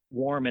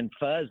warm and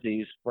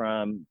fuzzies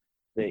from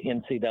the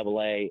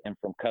NCAA and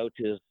from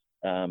coaches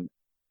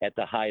at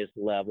the highest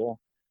level,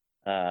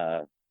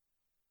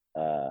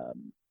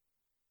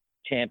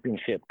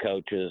 championship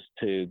coaches,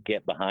 to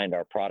get behind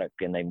our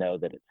product, and they know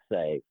that it's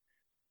safe.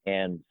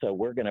 And so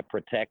we're going to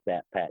protect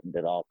that patent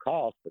at all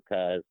costs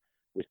because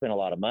we spent a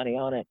lot of money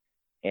on it,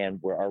 and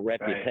our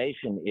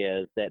reputation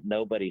is that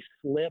nobody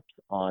slips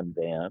on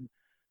them.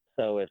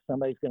 So if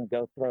somebody's going to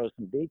go throw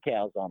some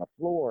decals on a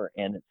floor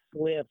and it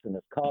slips and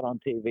it's caught on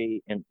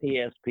TV and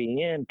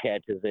ESPN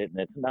catches it and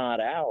it's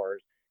not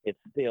ours, it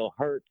still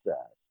hurts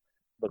us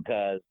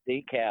because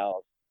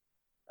decals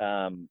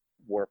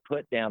were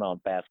put down on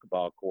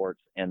basketball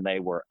courts and they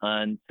were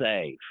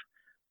unsafe.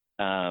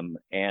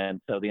 And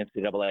so the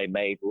NCAA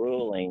made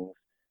rulings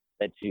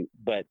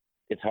but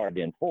it's hard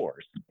to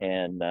enforce.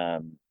 And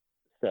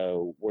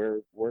so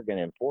we're going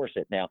to enforce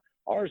it. Now,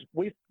 ours,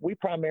 we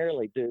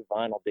primarily do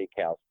vinyl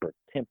decals for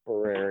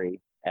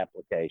temporary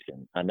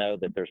application. I know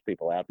that there's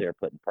people out there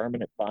putting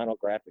permanent vinyl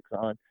graphics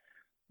on.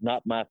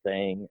 Not my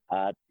thing.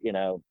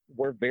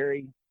 We're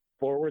very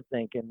forward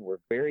thinking. We're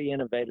very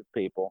innovative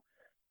people.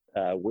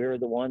 We're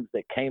the ones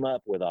that came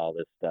up with all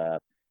this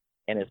stuff.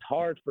 And it's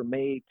hard for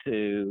me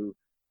to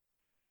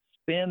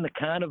spend the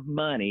kind of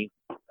money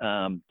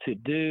to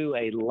do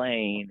a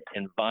lane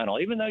in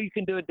vinyl, even though you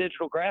can do a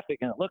digital graphic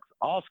and it looks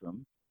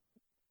awesome.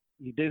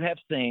 You do have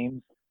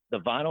seams. The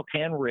vinyl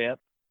can rip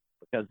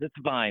because it's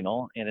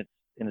vinyl and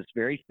it's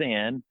very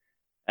thin.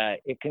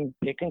 It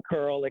can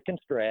curl. It can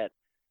stretch.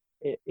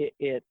 It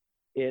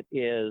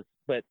is.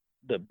 But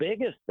the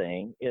biggest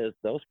thing is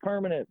those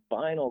permanent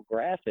vinyl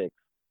graphics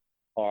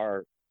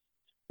are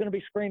going to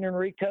be screened and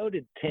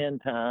recoded 10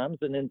 times,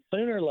 and then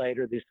sooner or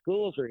later these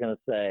schools are going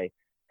to say,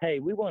 "Hey,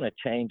 we want to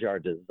change our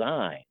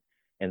design,"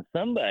 and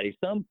some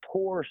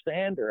poor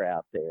sander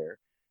out there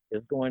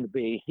is going to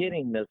be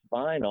hitting this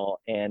vinyl,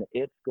 and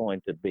it's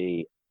going to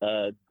be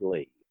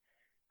ugly.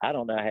 I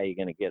don't know how you're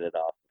going to get it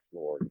off the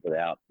floor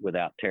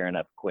without tearing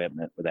up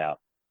equipment, without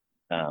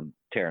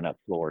tearing up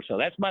floors. So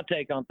that's my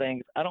take on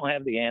things. I don't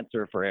have the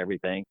answer for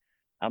everything.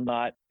 I'm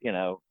not,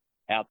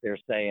 out there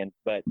saying,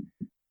 but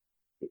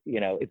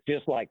it's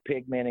just like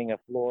pigmenting a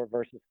floor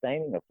versus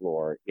staining a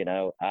floor.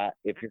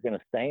 If you're going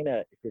to stain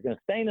a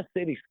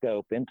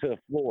Cityscope into a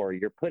floor,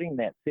 you're putting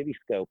that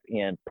Cityscope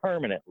in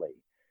permanently.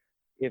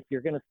 If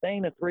you're going to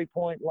stain a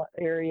 3-point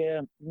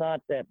area,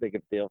 not that big a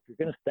deal. If you're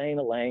going to stain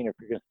a lane, or if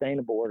you're going to stain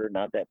a border,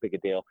 not that big a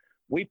deal.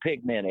 We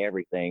pigment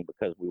everything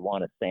because we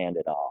want to sand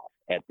it off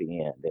at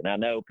the end. And I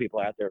know people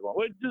out there going,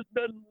 "Well, it just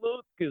doesn't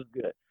look as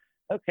good."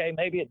 Okay,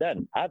 maybe it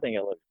doesn't. I think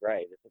it looks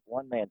great. It's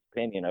one man's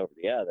opinion over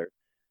the other.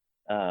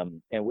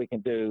 And we can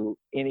do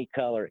any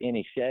color,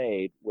 any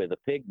shade with a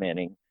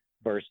pigmenting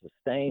versus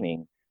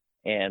staining.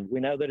 And we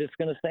know that it's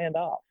going to stand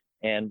off.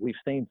 And we've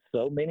seen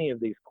so many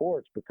of these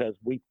courts because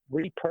we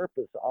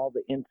repurpose all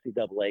the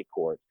NCAA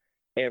courts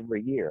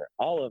every year.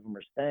 All of them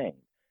are stained.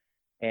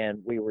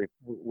 And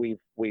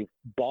we've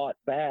bought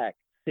back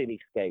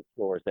Cityscape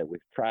floors that we've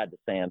tried to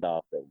sand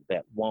off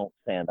that won't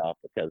sand off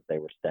because they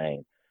were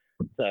stained.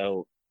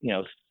 So,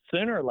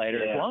 sooner or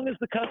later, as long as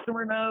the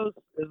customer knows,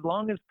 as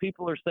long as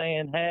people are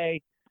saying,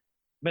 "Hey,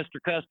 Mr.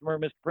 Customer,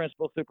 Mr.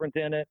 Principal,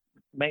 Superintendent,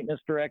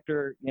 Maintenance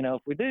Director,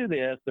 if we do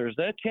this, there's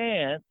a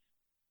chance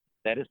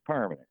that it's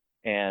permanent."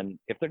 And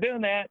if they're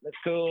doing that, that's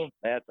cool.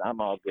 I'm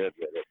all good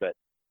with it. But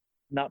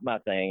not my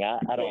thing. I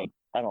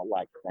don't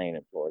like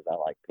staining floors. I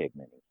like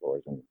pigmenting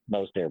floors, and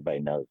most everybody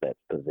knows that's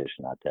the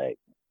position I take.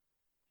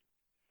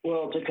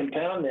 Well, to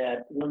compound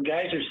that, when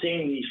guys are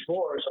staining these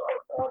floors,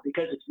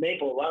 because it's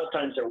maple, a lot of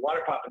times they're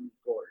water popping these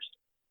floors,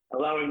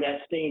 allowing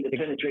that stain to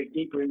penetrate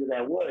deeper into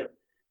that wood,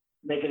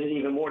 making it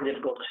even more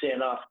difficult to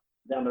sand off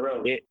down the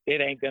road.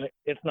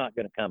 It's not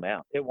gonna come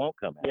out. It won't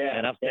come out.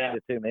 And I've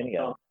sanded too many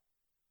of them.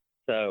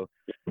 So,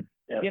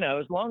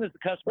 as long as the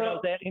customer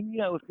knows that, and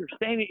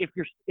if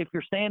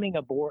you're staining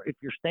a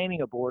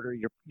border,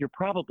 you're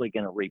probably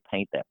going to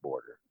repaint that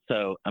border.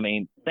 So,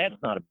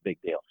 that's not a big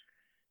deal.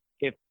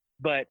 If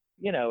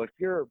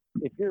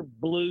you're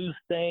blue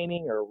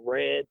staining or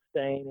red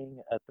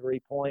staining a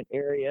 3-point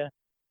area,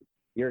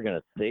 you're going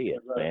to see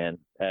it, man.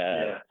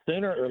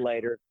 Sooner or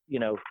later,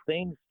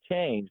 things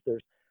change.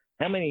 There's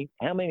how many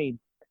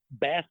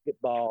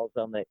basketballs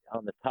on the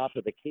top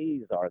of the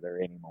keys are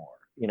there anymore?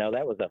 You know,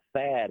 that was a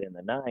fad in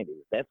the 90s.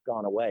 That's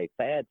gone away.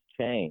 Fads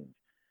change.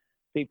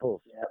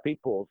 People's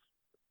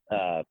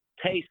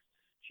tastes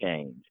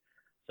change.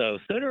 So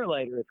sooner or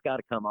later, it's got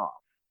to come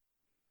off.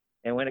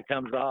 And when it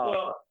comes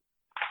off,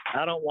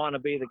 I don't want to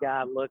be the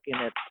guy looking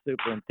at the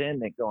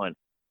superintendent going,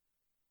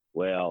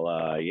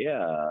 well,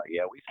 yeah,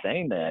 we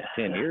stained that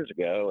 10 years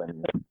ago,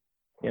 and,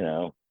 you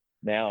know,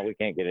 now we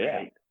can't get it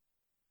out.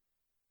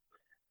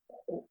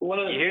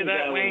 You hear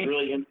that,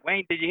 Wayne?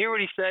 Wayne, did you hear what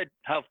he said?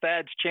 How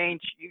fads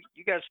change?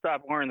 You got to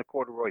stop wearing the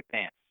corduroy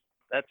pants.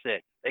 That's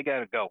it. They got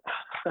to go.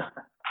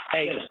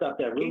 Hey, got to stop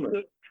that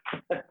rumor.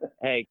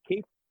 Hey,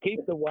 keep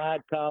the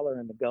wide collar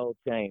and the gold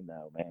chain,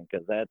 though, man,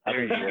 because that's all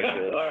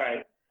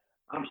right.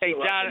 Hey,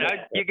 John,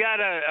 you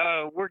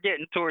gotta. We're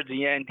getting towards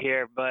the end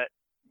here, but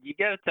you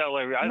gotta tell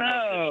everybody.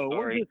 No,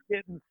 we're just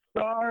getting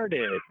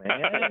started,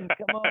 man.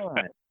 Come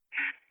on.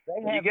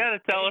 You gotta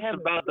tell us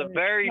about the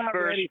very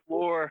first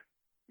floor.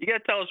 You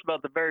gotta tell us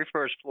about the very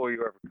first floor you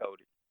ever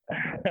coated.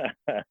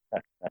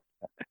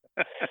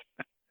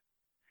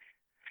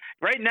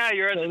 Right now,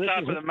 you're at the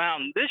top of the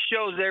mountain. This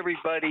shows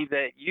everybody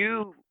that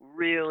you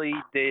really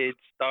did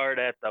start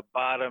at the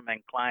bottom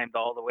and climbed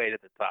all the way to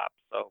the top.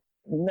 So.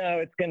 No,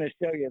 it's going to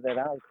show you that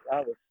I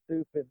was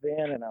stupid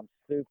then and I'm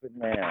stupid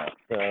now.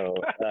 So,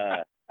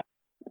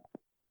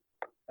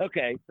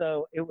 okay,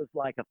 so it was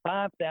like a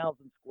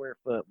 5,000 square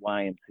foot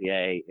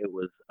YMCA. It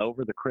was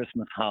over the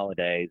Christmas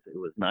holidays. It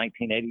was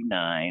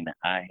 1989.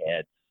 I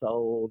had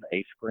sold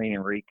a screen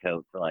and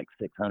recoat for like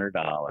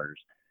 $600.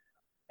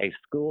 A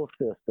school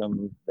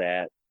system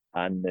that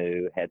I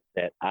knew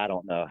that I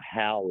don't know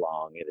how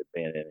long it had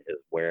been in his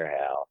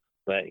warehouse.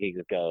 But he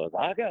goes,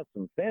 I got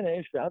some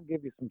finish. I'll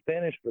give you some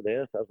finish for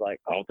this. I was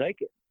like, I'll take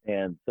it.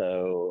 And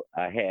so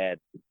I had,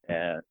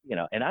 and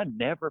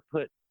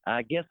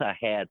I guess I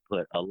had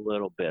put a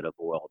little bit of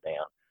oil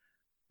down,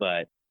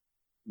 but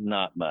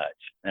not much.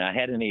 And I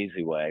had an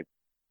Easy Way,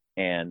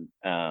 and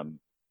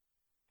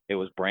it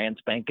was brand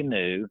spanking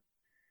new.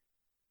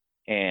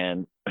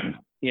 And,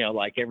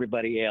 like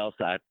everybody else,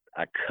 I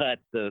cut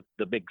the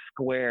big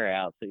square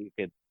out so you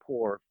could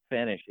pour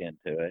finish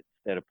into it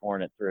instead of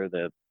pouring it through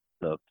the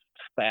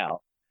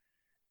spout.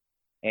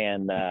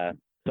 And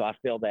so I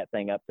filled that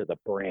thing up to the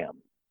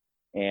brim,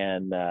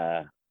 and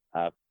I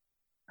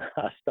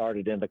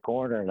started in the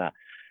corner, and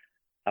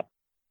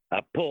I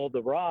pulled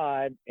the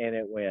rod, and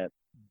it went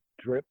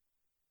drip,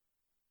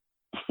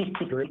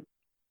 drip,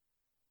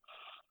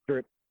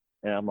 drip,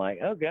 and I'm like,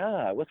 oh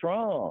God, what's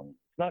wrong?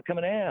 It's not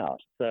coming out.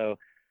 So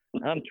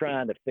I'm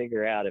trying to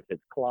figure out if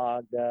it's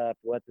clogged up,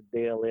 what the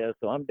deal is.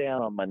 So I'm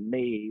down on my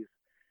knees.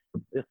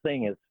 This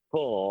thing is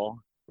full.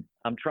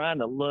 I'm trying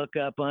to look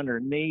up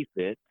underneath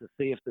it to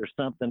see if there's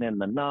something in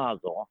the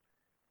nozzle,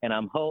 and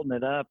I'm holding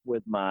it up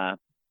with the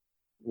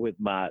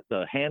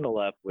handle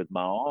up with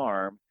my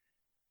arm,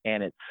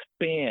 and it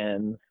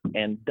spins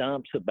and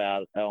dumps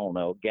about, I don't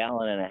know, a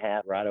gallon and a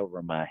half right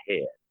over my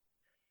head.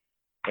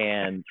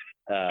 And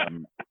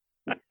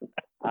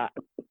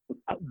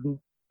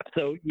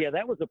so yeah,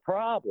 that was a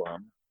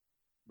problem,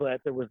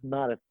 but there was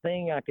not a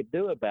thing I could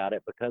do about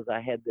it because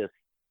I had this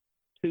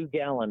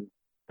 3-gallon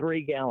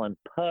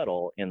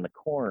puddle in the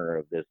corner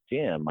of this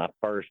gym, my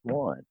first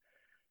one.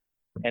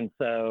 And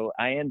so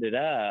I ended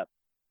up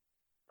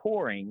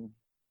pouring,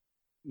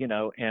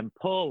 and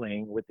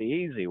pulling with the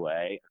Easy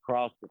Way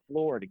across the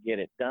floor to get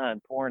it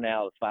done, pouring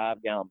out a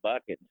 5-gallon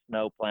bucket and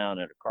snow plowing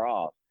it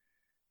across.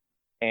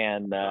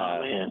 And,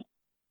 and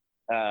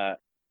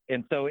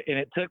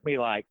it took me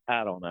like,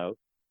 I don't know,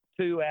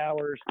 2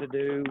 hours to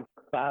do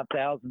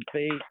 5,000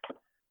 feet.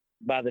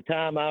 By the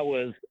time I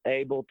was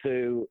able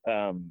to,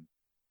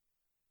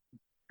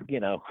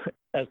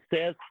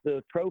 assess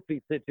the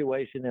trophy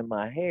situation in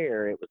my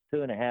hair, it was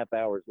 2.5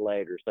 hours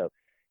later. So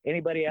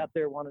anybody out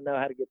there want to know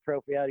how to get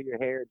trophy out of your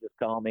hair, just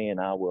call me and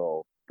I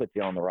will put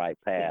you on the right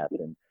path.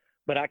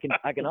 But I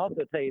can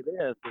also tell you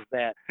this, is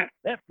that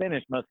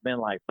finish must have been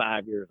like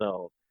 5 years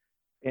old.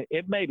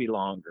 It may be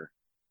longer,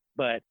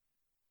 but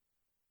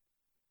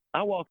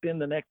I walked in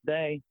the next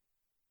day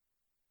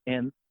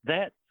and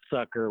that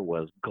sucker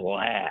was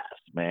glass,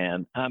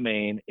 man. I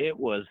mean, it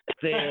was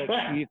thick.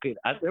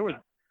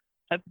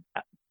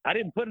 I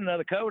didn't put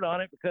another coat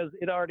on it because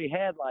it already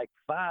had like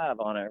 5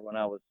 on it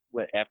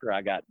after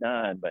I got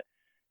done. But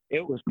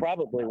it was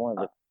probably one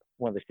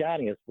of the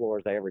shiniest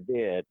floors I ever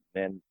did,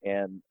 and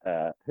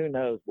who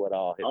knows what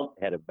all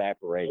had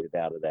evaporated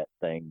out of that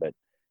thing. But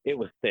it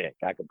was thick.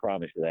 I can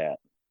promise you that.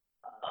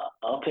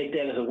 I'll take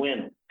that as a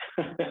win.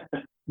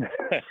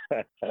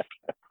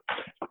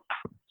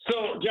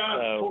 So,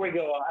 John, before we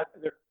go,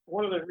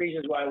 one of the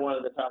reasons why I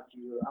wanted to talk to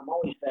you, I'm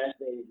always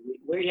fascinated.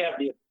 We have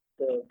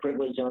the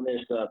privilege on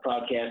this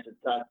podcast to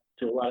talk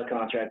to a lot of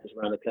contractors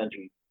around the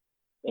country.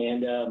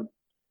 And,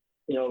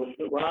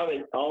 Rob,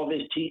 at all of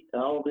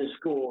his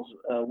schools,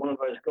 one of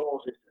his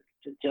goals is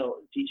to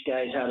teach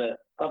guys how to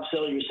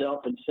upsell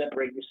yourself and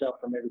separate yourself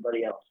from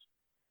everybody else.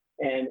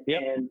 And,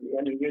 yep. And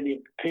I mean, you're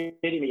the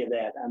epitome of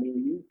that. I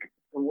mean,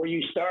 from where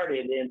you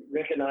started and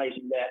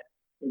recognizing that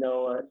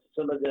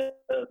some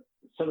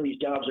of these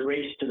jobs are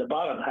raised to the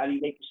bottom. How do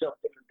you make yourself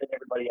different than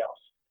everybody else?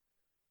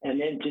 And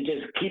then to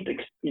just keep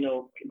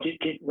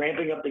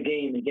ramping up the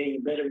game and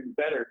getting better and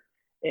better.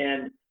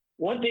 And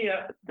one thing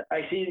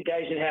I see the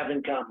guys that have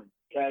in common,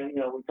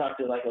 we talked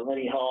to like a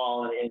Lenny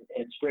Hall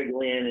and Sprig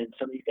Lynn and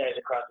some of these guys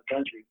across the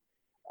country,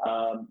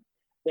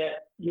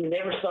 that you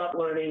never stop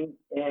learning,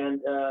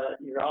 and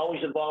you're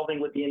always evolving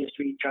with the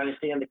industry, trying to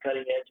stay on the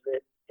cutting edge of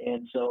it.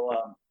 And so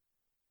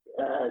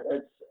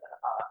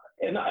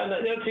and the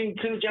other thing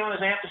too, John,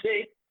 is I have to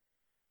say,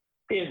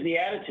 is the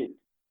attitude.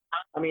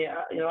 I mean,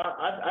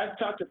 I've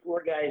talked to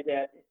floor guys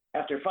that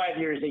after 5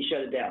 years they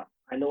shut it down.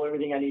 I know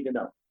everything I need to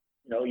know.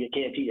 You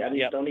can't teach.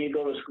 Don't need to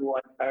go to school.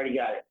 I already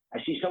got it. I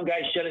see some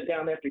guys shut it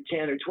down after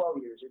 10 or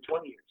 12 years or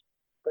 20 years.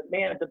 But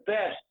man, the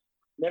best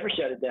never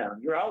shut it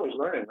down. You're always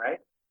learning, right?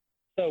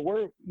 So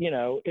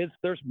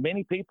there's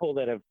many people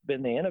that have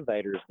been the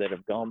innovators that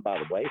have gone by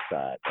the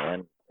wayside,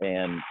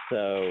 and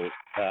so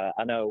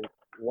I know,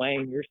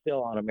 Wayne, you're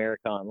still on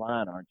America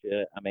Online, aren't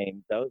you? I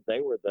mean, they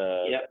were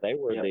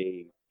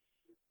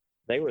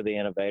the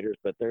innovators,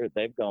 but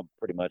they've gone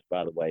pretty much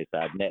by the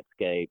wayside.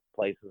 Netscape,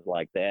 places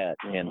like that,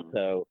 and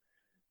so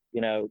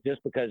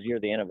just because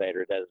you're the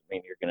innovator doesn't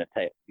mean you're going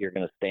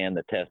to stand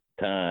the test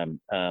of time.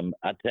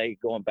 I tell you,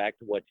 going back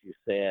to what you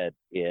said,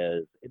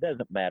 is it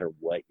doesn't matter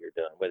what you're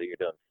doing, whether you're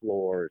doing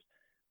floors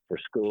for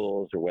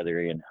schools or whether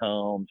you're in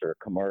homes or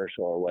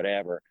commercial or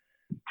whatever.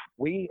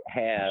 We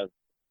have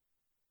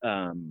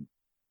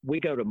we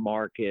go to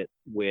market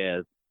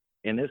with,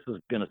 and this is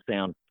going to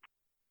sound,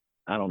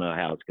 I don't know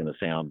how it's going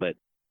to sound, but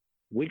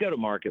we go to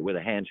market with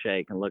a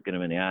handshake and look at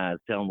them in the eyes,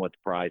 tell them what the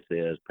price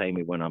is, pay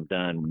me when I'm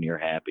done, when you're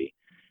happy.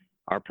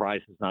 Our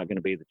price is not going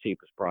to be the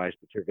cheapest price,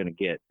 but you're going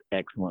to get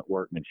excellent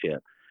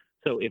workmanship.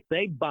 So if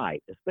they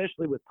bite,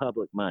 especially with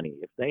public money,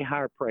 if they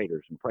hire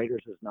Praters, and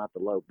Praters is not the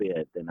low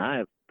bid, then I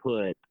have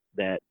put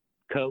that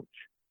coach,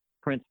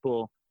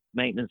 principal,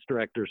 maintenance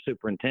director,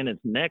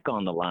 superintendent's neck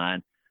on the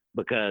line,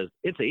 because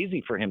it's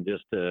easy for him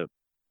just to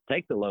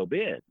take the low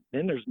bid.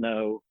 Then there's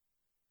no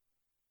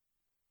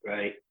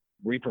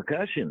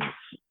repercussions.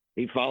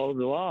 He followed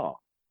the law.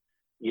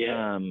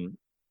 Yeah.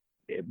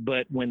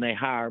 But when they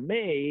hire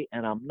me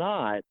and I'm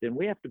not, then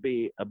we have to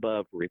be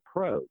above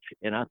reproach.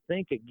 And I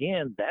think,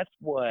 again, that's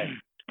what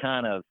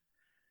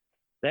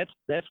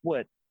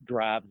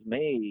drives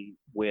me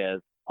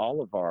with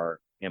all of our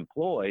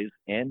employees,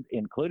 and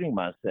including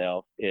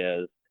myself,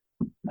 is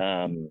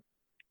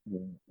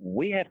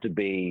we have to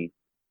be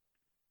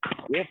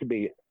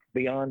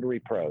beyond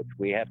reproach.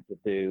 We have to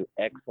do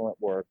excellent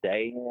work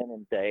day in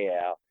and day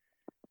out,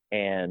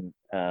 and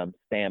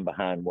stand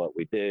behind what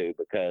we do,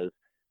 because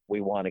we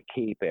want to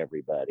keep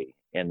everybody.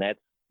 And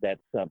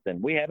that's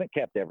something. We haven't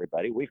kept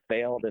everybody. We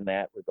failed in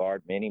that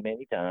regard many,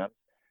 many times,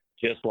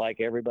 just like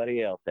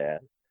everybody else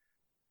has.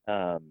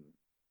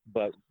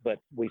 But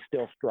we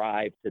still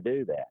strive to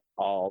do that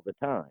all the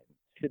time.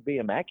 It should be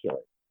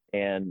immaculate,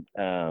 and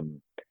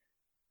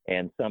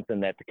something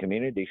that the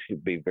community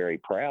should be very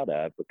proud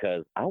of,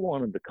 because I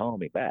want them to call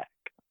me back.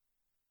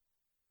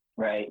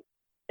 Right.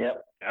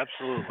 Yep.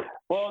 Absolutely.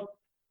 Well,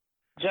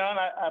 John,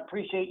 I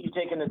appreciate you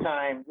taking the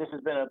time. This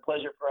has been a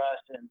pleasure for us,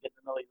 and getting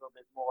to know you a little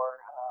bit more,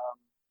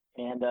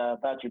 and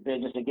about your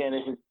business. Again,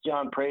 this is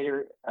John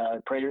Prater,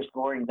 Prater's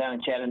Flooring down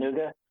in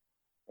Chattanooga.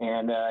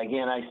 And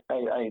again, I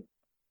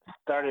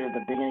started at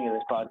the beginning of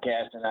this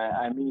podcast, and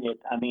I mean it.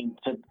 I mean,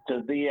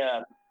 to be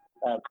a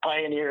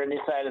pioneer in this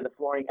side of the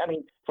flooring. I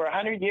mean, for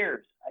 100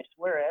 years, I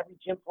swear, every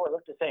gym floor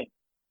looked the same.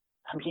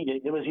 I mean,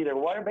 it was either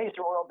water-based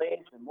or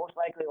oil-based, and most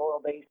likely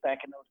oil-based back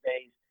in those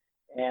days.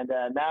 And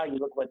now you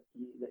look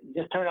you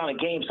just turn on a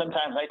game.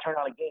 Sometimes I turn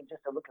on a game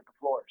just to look at the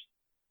floors.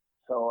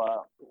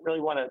 So really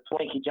want to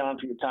thank you, John,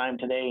 for your time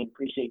today, and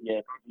appreciate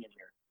you being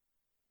here.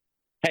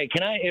 Hey,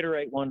 can I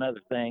iterate one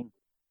other thing?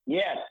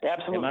 Yes,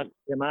 absolutely.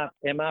 Am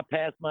I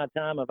past my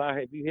time?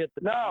 Have you hit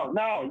the? No.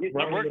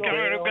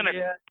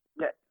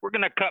 We're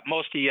gonna cut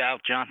most of you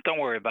out, John. Don't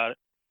worry about it.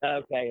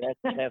 Okay,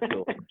 that's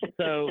cool.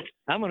 So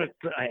I'm gonna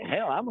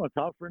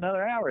talk for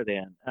another hour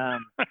then.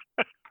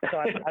 So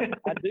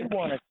I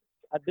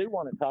do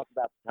want to talk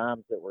about the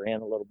times that we're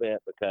in a little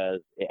bit, because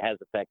it has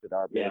affected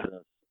our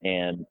business,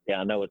 and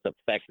I know it's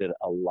affected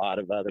a lot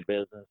of other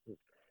businesses.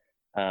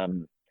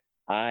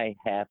 I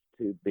have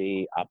to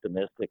be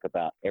optimistic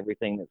about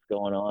everything that's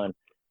going on,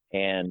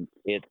 and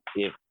if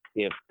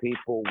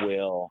people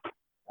will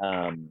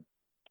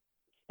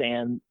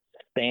stand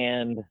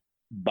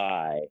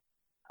by,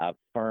 I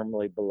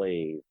firmly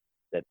believe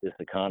that this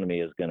economy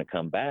is going to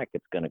come back.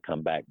 It's going to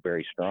come back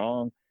very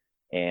strong,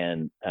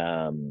 and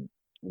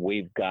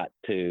we've got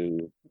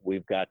to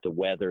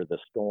weather the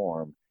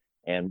storm.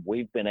 And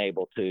we've been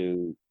able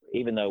to,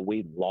 even though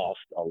we've lost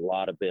a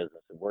lot of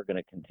business, and we're going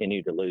to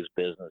continue to lose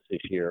business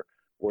this year,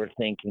 we're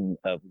thinking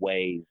of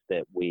ways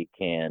that we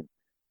can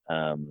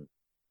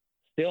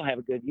still have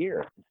a good year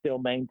and still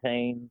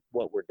maintain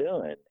what we're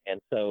doing. And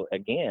so,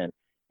 again,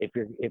 if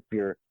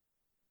you're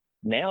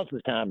now's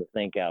the time to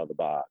think out of the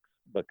box,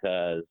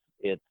 because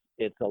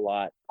it's a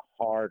lot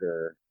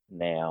harder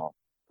now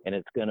and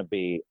it's going to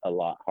be a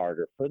lot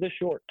harder for the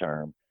short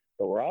term,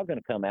 but we're all going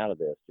to come out of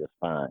this just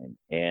fine.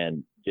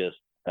 And just,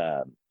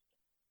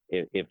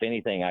 if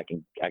anything, I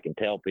can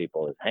tell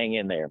people is hang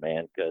in there,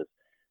 man, because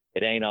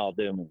it ain't all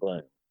doom and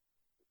gloom.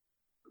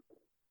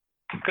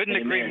 Couldn't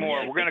agree more.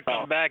 Yeah, We're going to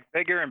come back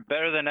bigger and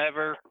better than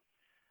ever.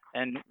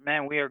 And,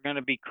 man, we are going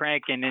to be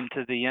cranking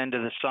into the end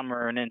of the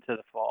summer and into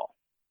the fall.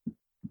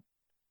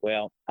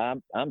 Well,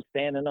 I'm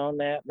standing on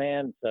that,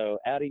 man. So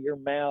out of your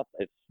mouth,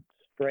 it's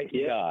straight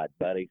to God,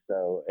 buddy.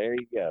 So there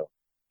you go.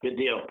 Good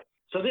deal.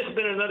 So this has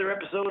been another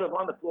episode of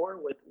On the Floor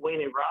with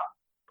Wayne and Rob.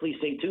 Please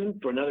stay tuned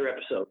for another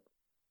episode.